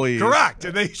McDonald's employees. Correct.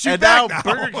 And they shoot and back now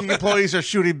Burger King employees are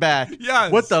shooting back. Yes.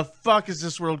 What the fuck is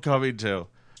this world coming to?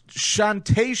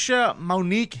 Shantasia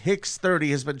Monique Hicks,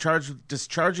 30, has been charged with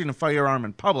discharging a firearm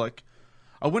in public.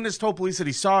 A witness told police that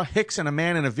he saw Hicks and a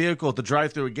man in a vehicle at the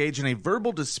drive-thru engage in a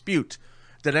verbal dispute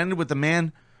that ended with the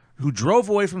man who drove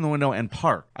away from the window and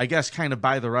parked, I guess kind of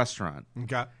by the restaurant.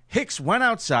 Okay. Hicks went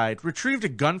outside, retrieved a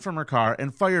gun from her car,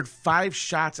 and fired 5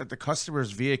 shots at the customer's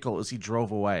vehicle as he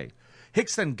drove away.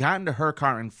 Hicks then got into her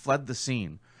car and fled the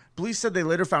scene. Police said they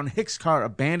later found Hicks' car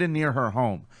abandoned near her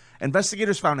home.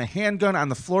 Investigators found a handgun on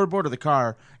the floorboard of the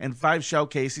car and 5 shell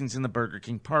casings in the Burger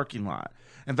King parking lot.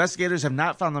 Investigators have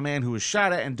not found the man who was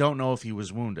shot at and don't know if he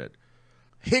was wounded.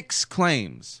 Hicks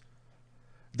claims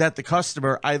that the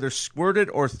customer either squirted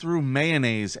or threw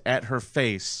mayonnaise at her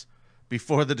face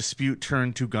before the dispute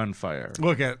turned to gunfire.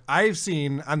 Look, I've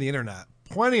seen on the internet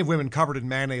plenty of women covered in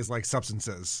mayonnaise-like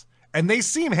substances, and they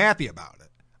seem happy about it.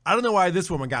 I don't know why this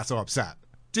woman got so upset.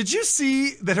 Did you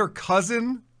see that her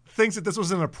cousin thinks that this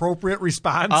was an appropriate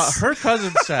response? Her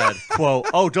cousin said, quote,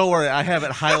 "Oh, don't worry, I have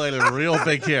it highlighted real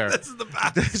big here. This is the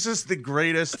best. This is the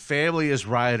greatest. Family is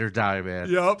ride or die, man.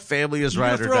 Yep. Family is You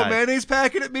ride or throw a die." mayonnaise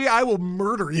packet at me, I will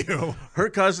murder you. Her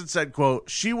cousin said, quote,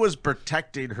 "She was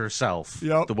protecting herself."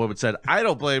 Yep. The woman said, "I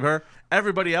don't blame her.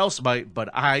 Everybody else might, but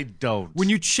I don't." When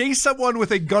you chase someone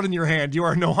with a gun in your hand, you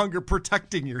are no longer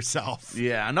protecting yourself.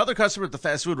 Yeah, another customer at the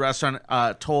fast food restaurant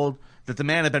told that the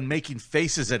man had been making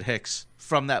faces at Hicks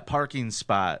from that parking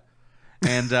spot.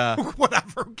 And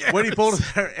whatever, when he pulled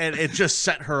her, and it just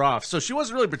set her off. So she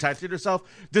wasn't really protecting herself.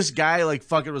 This guy, like,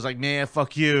 fucking was like, "Man,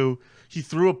 fuck you." He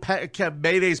threw a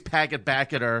mayonnaise packet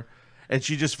back at her, and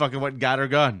she just fucking went and got her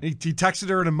gun. He texted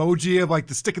her an emoji of like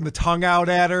the sticking the tongue out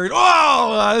at her. And,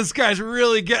 oh, this guy's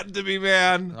really getting to me,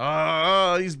 man.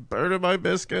 Oh, he's burning my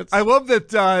biscuits. I love that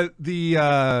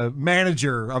the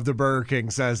manager of the Burger King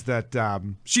says that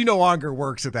she no longer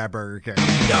works at that Burger King.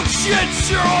 No shit,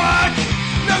 Sherlock!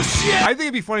 No shit! I think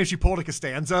it'd be funny if she pulled a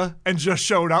Costanza and just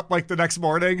showed up like the next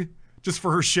morning just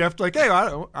for her shift. Like, hey, I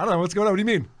don't know what's going on. What do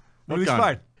you mean? Everything's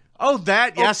fine. Oh,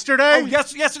 yesterday? Oh,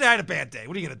 yesterday I had a bad day.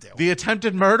 What are you going to do? The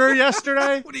attempted murder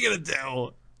yesterday? What are you going to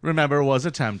do? Remember, it was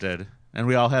attempted, and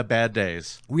we all have bad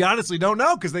days. We honestly don't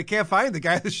know because they can't find the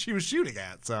guy that she was shooting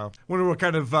at. So, wonder what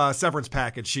kind of severance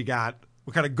package she got.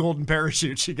 What kind of golden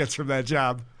parachute she gets from that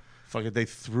job. Fuck it, they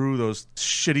threw those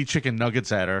shitty chicken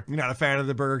nuggets at her. You're not a fan of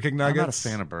the Burger King nuggets? I'm not a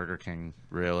fan of Burger King,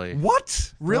 really.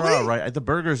 What? Really? They're all right. The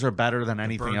burgers are better than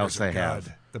anything else they have.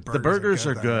 The burgers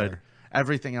are good.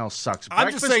 Everything else sucks. I'm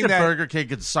Breakfast just saying at that Burger King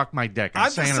could suck my dick.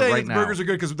 I'm saying just it saying right the now. burgers are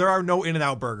good because there are no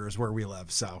In-N-Out burgers where we live.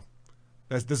 So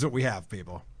this is what we have,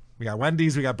 people. We got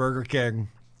Wendy's, we got Burger King.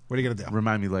 What are you gonna do?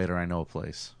 Remind me later. I know a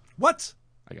place. What?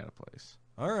 I got a place.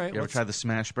 All right. You ever try the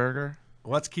Smash Burger?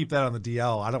 Let's keep that on the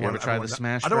DL. I don't want to try the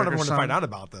Smash. I don't want Burger, everyone to son? find out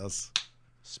about this.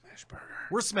 Smash Burger.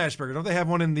 Where's Smash Burger? Don't they have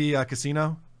one in the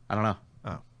casino? I don't know.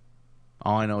 Oh.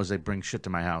 All I know is they bring shit to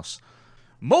my house.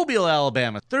 Mobile,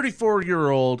 Alabama.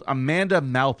 34-year-old Amanda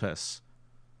Malpas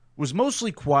was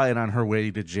mostly quiet on her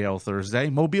way to jail Thursday.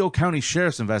 Mobile County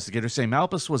Sheriff's investigators say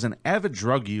Malpas was an avid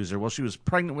drug user while she was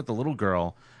pregnant with a little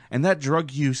girl, and that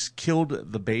drug use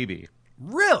killed the baby.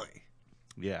 Really?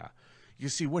 Yeah. You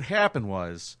see, what happened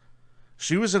was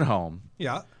she was at home.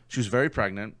 Yeah. She was very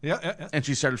pregnant. Yeah. And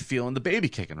she started feeling the baby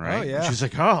kicking, right? Oh, yeah. And she's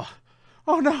like, oh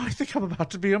no, I think I'm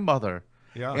about to be a mother.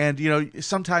 Yeah. And,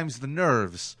 sometimes the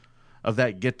nerves of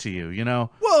that get to you,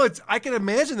 Well, I can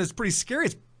imagine it's pretty scary.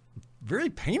 It's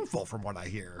very painful from what I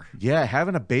hear. Yeah,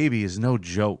 having a baby is no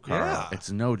joke, Carl. Yeah.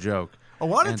 It's no joke. A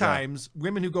lot of times,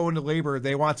 women who go into labor,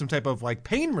 they want some type of like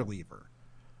pain reliever.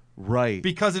 Right.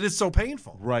 Because it is so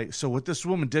painful. Right. So what this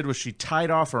woman did was she tied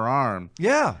off her arm.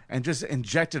 Yeah. And just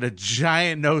injected a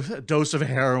giant dose of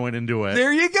heroin into it.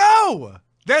 There you go.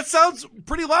 That sounds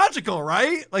pretty logical,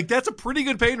 right? Like, that's a pretty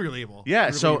good pain reliever.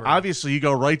 Yeah, so obviously you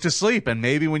go right to sleep, and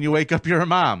maybe when you wake up, you're a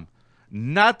mom.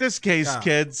 Not this case,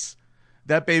 kids.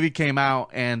 That baby came out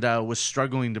and was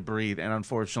struggling to breathe and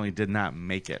unfortunately did not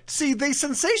make it. See, they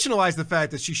sensationalized the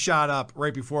fact that she shot up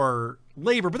right before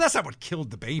labor, but that's not what killed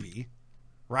the baby,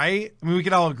 right? I mean, we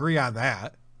can all agree on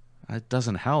that. It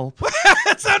doesn't help.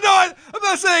 I'm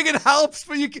not saying it helps,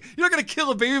 but you're not going to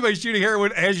kill a baby by shooting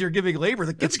heroin as you're giving labor.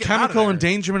 The kid's It's chemical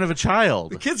endangerment of a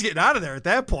child. The kid's getting out of there at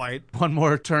that point. One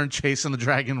more turn chasing the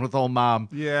dragon with old mom.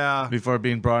 Yeah. Before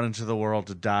being brought into the world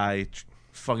to die.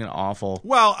 Fucking awful.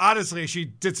 Well, honestly, she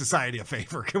did society a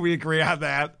favor. Can we agree on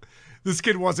that? This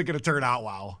kid wasn't going to turn out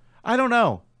well. I don't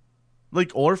know.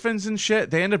 Like orphans and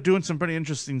shit, they end up doing some pretty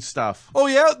interesting stuff. Oh,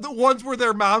 yeah? The ones where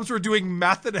their moms were doing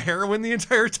meth and heroin the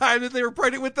entire time that they were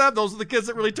pregnant with them? Those are the kids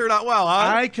that really turned out well,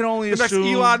 huh? I can only the assume...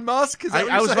 next Elon Musk? Is that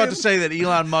what I you're was saying? about to say that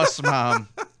Elon Musk's mom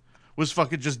was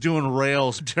fucking just doing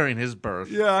rails during his birth.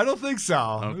 Yeah, I don't think so.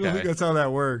 I don't Okay. think that's how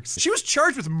that works. She was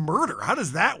charged with murder. How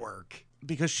does that work?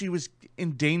 Because she was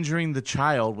endangering the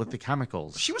child with the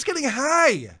chemicals. She was getting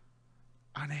high.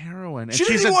 On heroin. And She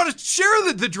didn't even want to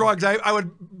share the drugs. I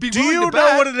would be Do willing you to know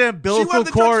bet. what an She umbilical wanted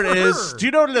the drugs cord for is? her. Do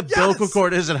you know what an umbilical Yes.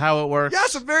 cord is and how it works?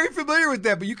 Yes, I'm very familiar with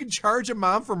that, but you can charge a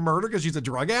mom for murder because she's a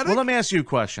drug addict? Well, let me ask you a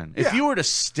question. If Yeah. you were to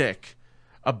stick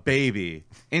a baby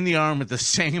in the arm with the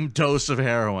same dose of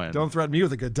heroin. Don't threaten me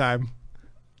with a good time.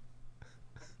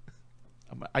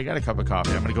 I got a cup of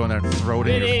coffee. I'm going to go in there and throw it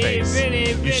in your Vinny, face. Vinny,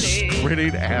 You Vinny.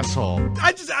 squirting asshole.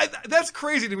 That's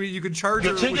crazy to me. You can charge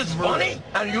her You think with it's murder. funny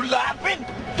and you laughing?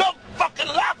 Don't fucking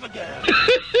laugh again.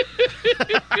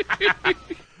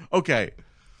 Okay.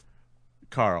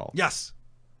 Carl. Yes.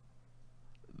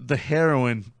 The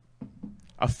heroin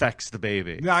affects the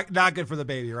baby. Not good for the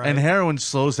baby, right? And heroin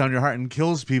slows down your heart and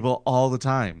kills people all the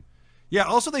time. Yeah,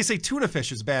 also they say tuna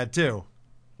fish is bad too.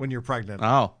 when you're pregnant.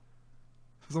 Oh.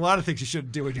 There's a lot of things you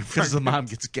shouldn't do when you're Because pregnant. the mom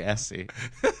gets gassy.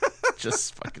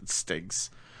 Just fucking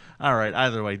stinks. All right,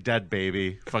 either way, dead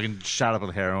baby. Fucking shot up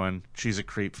with heroin. She's a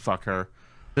creep. Fuck her.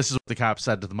 This is what the cop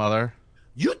said to the mother.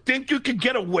 You think you can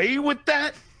get away with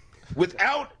that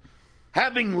without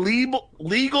having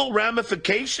legal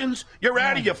ramifications? You're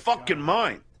out of your fucking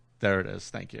mind. There it is.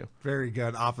 Thank you. Very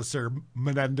good, Officer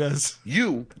Menendez.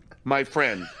 You, my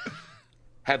friend,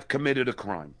 have committed a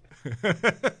crime.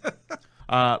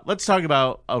 Let's talk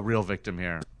about a real victim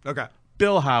here. Okay.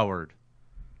 Bill Howard.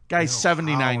 Guy's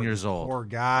 79 years old. Poor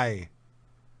guy.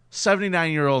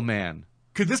 79-year-old man.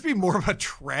 Could this be more of a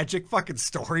tragic fucking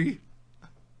story?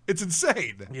 It's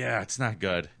insane. Yeah, it's not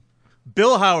good.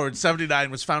 Bill Howard,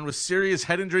 79, was found with serious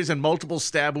head injuries and multiple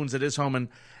stab wounds at his home in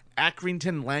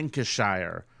Accrington,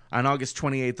 Lancashire on August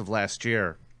 28th of last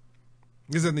year.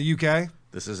 Is it in the UK?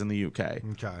 This is in the UK.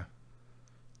 Okay.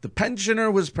 The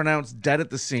pensioner was pronounced dead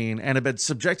at the scene and had been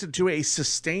subjected to a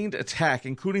sustained attack,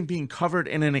 including being covered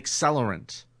in an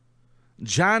accelerant.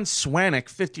 John Swanick,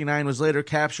 59, was later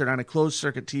captured on a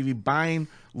closed-circuit TV buying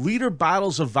liter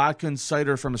bottles of vodka and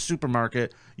cider from a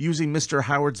supermarket using Mr.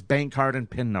 Howard's bank card and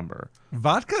PIN number.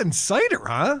 Vodka and cider,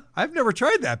 huh? I've never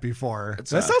tried that before. That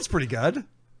sounds pretty good.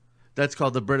 That's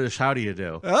called the British How Do You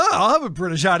Do. Oh, I'll have a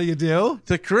British How Do You Do.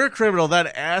 The career criminal then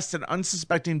asked an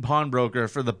unsuspecting pawnbroker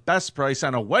for the best price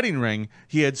on a wedding ring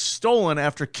he had stolen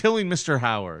after killing Mr.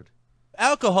 Howard.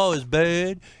 Alcohol is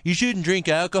bad. You shouldn't drink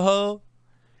alcohol.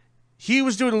 He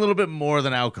was doing a little bit more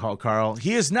than alcohol, Carl.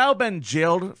 He has now been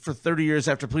jailed for 30 years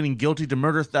after pleading guilty to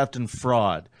murder, theft, and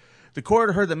fraud. The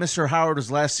court heard that Mr. Howard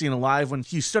was last seen alive when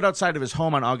he stood outside of his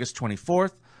home on August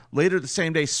 24th. Later the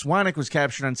same day, Swanick was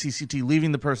captured on CCTV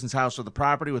leaving the person's house or the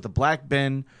property with a black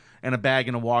bin and a bag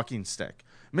and a walking stick.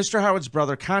 Mr. Howard's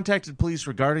brother contacted police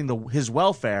regarding his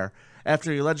welfare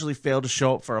after he allegedly failed to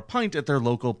show up for a pint at their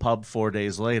local pub 4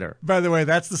 days later. By the way,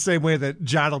 that's the same way that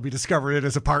John will be discovered in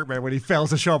his apartment when he fails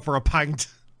to show up for a pint.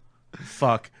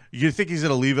 Fuck. You think he's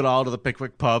going to leave it all to the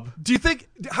Pickwick pub? Do you think,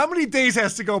 how many days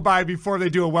has to go by before they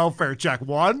do a welfare check?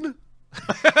 1?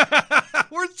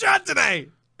 Where's John today?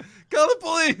 Call the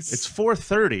police. It's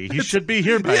 4:30. He should be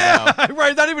here by now.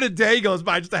 Right. Not even a day goes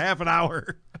by, just a half an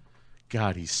hour.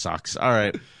 God, he sucks. All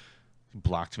right. He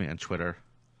blocked me on Twitter.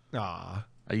 Aw.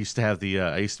 I used to have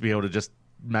I used to be able to just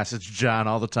message John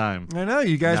all the time. I know.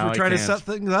 You guys Now were I trying to can't. set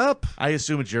things up. I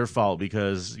assume it's your fault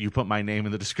because you put my name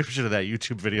in the description of that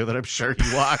YouTube video that I'm sure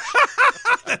you watched.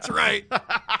 That's right. But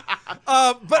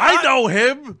I know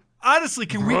him. Honestly,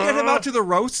 can we get him out to the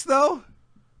roast, though?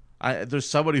 There's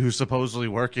somebody who's supposedly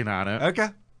working on it. Okay.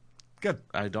 Good.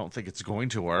 I don't think it's going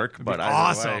to work, but Be either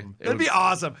awesome. way, That'd be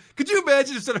awesome. Could you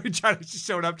imagine if somebody just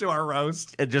showed up to our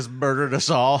roast? It just murdered us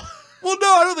all. Well, no,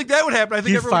 I don't think that would happen. I think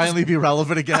He'd everyone would finally be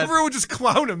relevant again. Everyone would just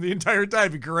clown him the entire time.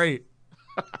 It'd be great.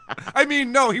 I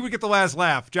mean, no, he would get the last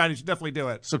laugh. Johnny should definitely do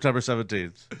it. September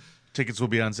 17th. Tickets will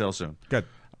be on sale soon. Good.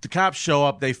 The cops show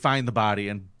up. They find the body,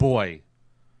 and boy,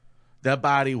 that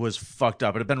body was fucked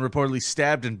up. It had been reportedly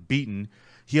stabbed and beaten.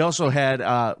 He also had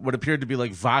what appeared to be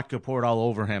like vodka poured all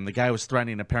over him. The guy was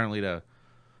threatening apparently to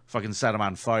fucking set him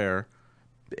on fire.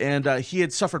 And he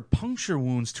had suffered puncture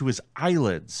wounds to his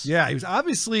eyelids. Yeah, he was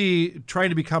obviously trying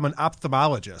to become an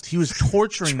ophthalmologist. He was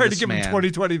torturing trying this to give man. him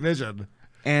 20/20 vision.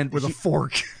 And with a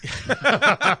fork.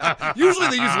 Usually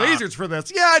they use lasers for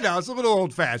this. Yeah, I know. It's a little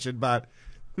old-fashioned, but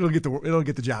it'll get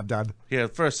the job done. Yeah,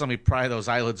 first let me pry those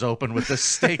eyelids open with this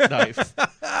steak knife.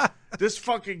 This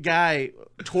fucking guy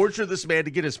tortured this man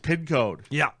to get his PIN code.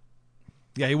 Yeah.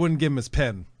 Yeah, he wouldn't give him his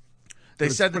PIN. They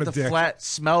What a- said what that a the dick. flat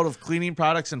smelled of cleaning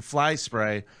products and fly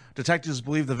spray. Detectives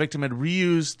believe the victim had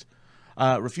refused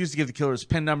to give the killer his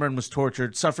PIN number and was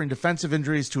tortured, suffering defensive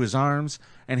injuries to his arms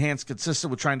and hands consistent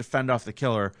with trying to fend off the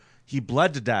killer. He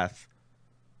bled to death,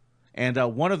 and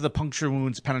one of the puncture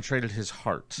wounds penetrated his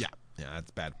heart. Yeah,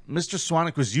 that's bad. Mr.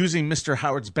 Swanick was using Mr.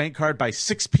 Howard's bank card by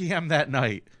 6 p.m. that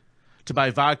night to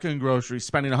buy vodka and groceries,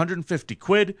 spending 150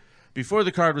 quid before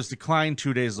the card was declined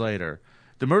 2 days later.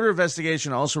 The murder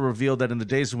investigation also revealed that in the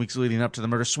days and weeks leading up to the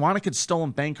murder, Swanick had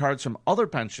stolen bank cards from other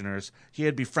pensioners he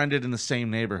had befriended in the same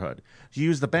neighborhood. He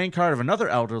used the bank card of another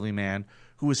elderly man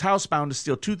who was housebound to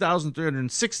steal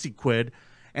 2,360 quid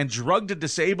and drugged a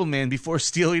disabled man before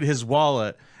stealing his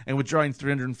wallet and withdrawing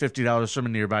 $350 from a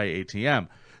nearby ATM.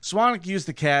 Swanick used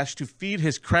the cash to feed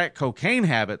his crack cocaine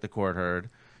habit, the court heard.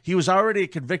 He was already a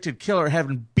convicted killer,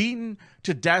 having beaten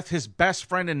to death his best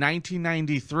friend in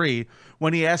 1993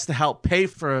 when he asked to help pay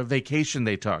for a vacation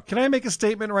they took. Can I make a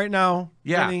statement right now?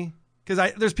 Yeah.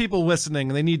 Because there's people listening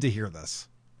and they need to hear this.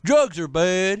 Drugs are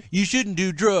bad. You shouldn't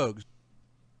do drugs.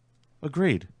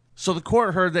 Agreed. So the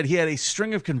court heard that he had a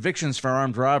string of convictions for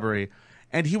armed robbery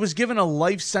And he was given a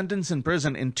life sentence in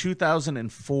prison in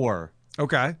 2004.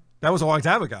 Okay. That was a long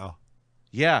time ago.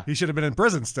 Yeah. He should have been in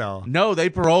prison still. No, they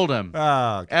paroled him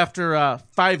Okay. after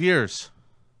 5 years.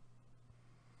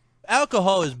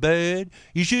 Alcohol is bad.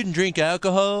 You shouldn't drink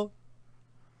alcohol.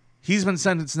 He's been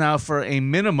sentenced now for a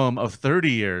minimum of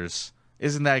 30 years.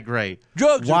 Isn't that great?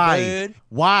 Drugs Why? are bad.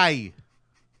 Why?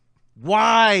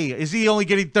 Why is he only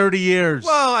getting 30 years?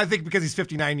 Well, I think because he's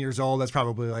 59 years old, that's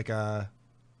probably like he'll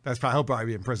probably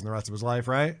be in prison the rest of his life,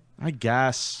 right? I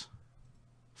guess.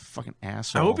 Fucking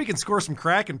asshole. I hope he can score some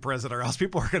crack in prison, or else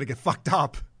people are going to get fucked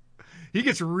up. He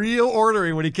gets real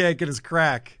ornery when he can't get his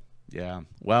crack. Yeah.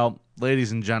 Well,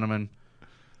 ladies and gentlemen,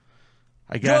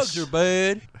 I guess Drugs are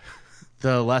bad.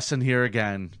 the lesson here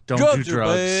again: don't Drugs do are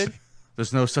drugs. bad.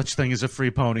 There's no such thing as a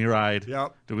free pony ride.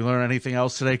 Yep. Did we learn anything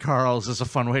else today, Carl? Is this a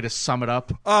fun way to sum it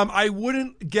up? I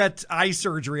wouldn't get eye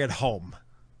surgery at home.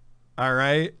 All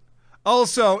right.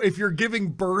 Also, if you're giving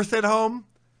birth at home,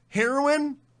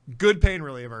 heroin, good pain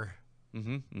reliever.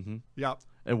 Yep.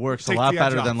 It works Take a lot the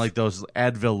better edge than off. like those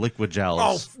Advil liquid gels.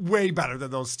 Oh, way better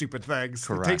than those stupid things.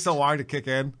 Correct. It takes so long to kick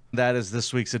in. That is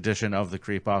this week's edition of The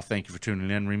Creep Off. Thank you for tuning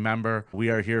in. Remember,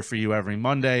 we are here for you every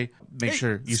Monday. Make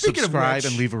sure you speaking of subscribe which-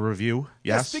 and leave a review.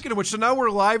 Yeah, Yes. speaking of which, so now we're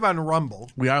live on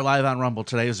Rumble. We are live on Rumble.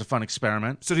 Today is a fun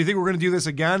experiment. So do you think we're going to do this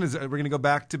again? We're going to go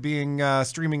back to being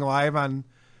streaming live on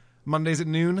Mondays at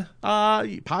noon?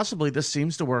 Possibly. This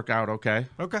seems to work out okay.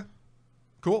 Okay.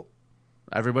 Cool.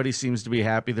 Everybody seems to be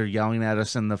happy. They're yelling at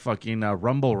us in the fucking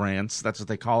Rumble rants. That's what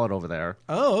they call it over there.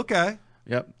 Oh, okay.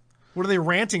 Yep. What are they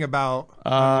ranting about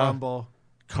on Rumble?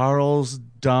 Carl's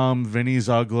dumb. Vinny's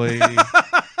ugly.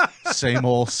 Same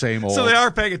old, same old. So they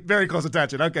are paying very close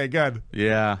attention. Okay, good.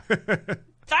 Yeah.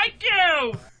 Thank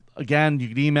you. Again, you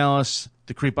can email us,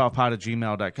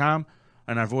 thecreepoffpod@gmail.com,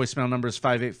 and our voicemail number is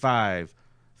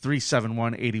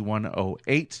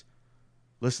 585-371-8108.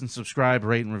 Listen, subscribe,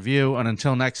 rate, and review. And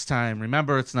until next time,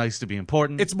 remember, it's nice to be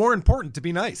important. It's more important to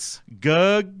be nice.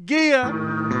 Gagia.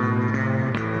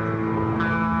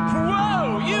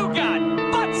 Whoa, you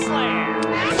got butt slammed.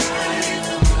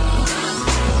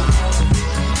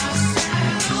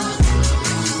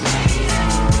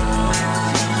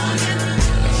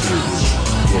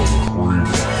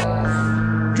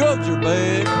 Drugs are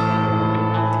bad.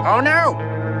 Oh no!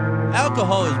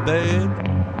 Alcohol is bad.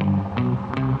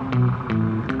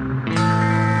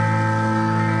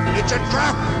 It's a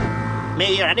trap!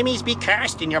 May your enemies be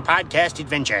cursed in your podcast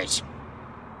adventures.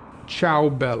 Ciao,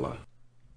 Bella.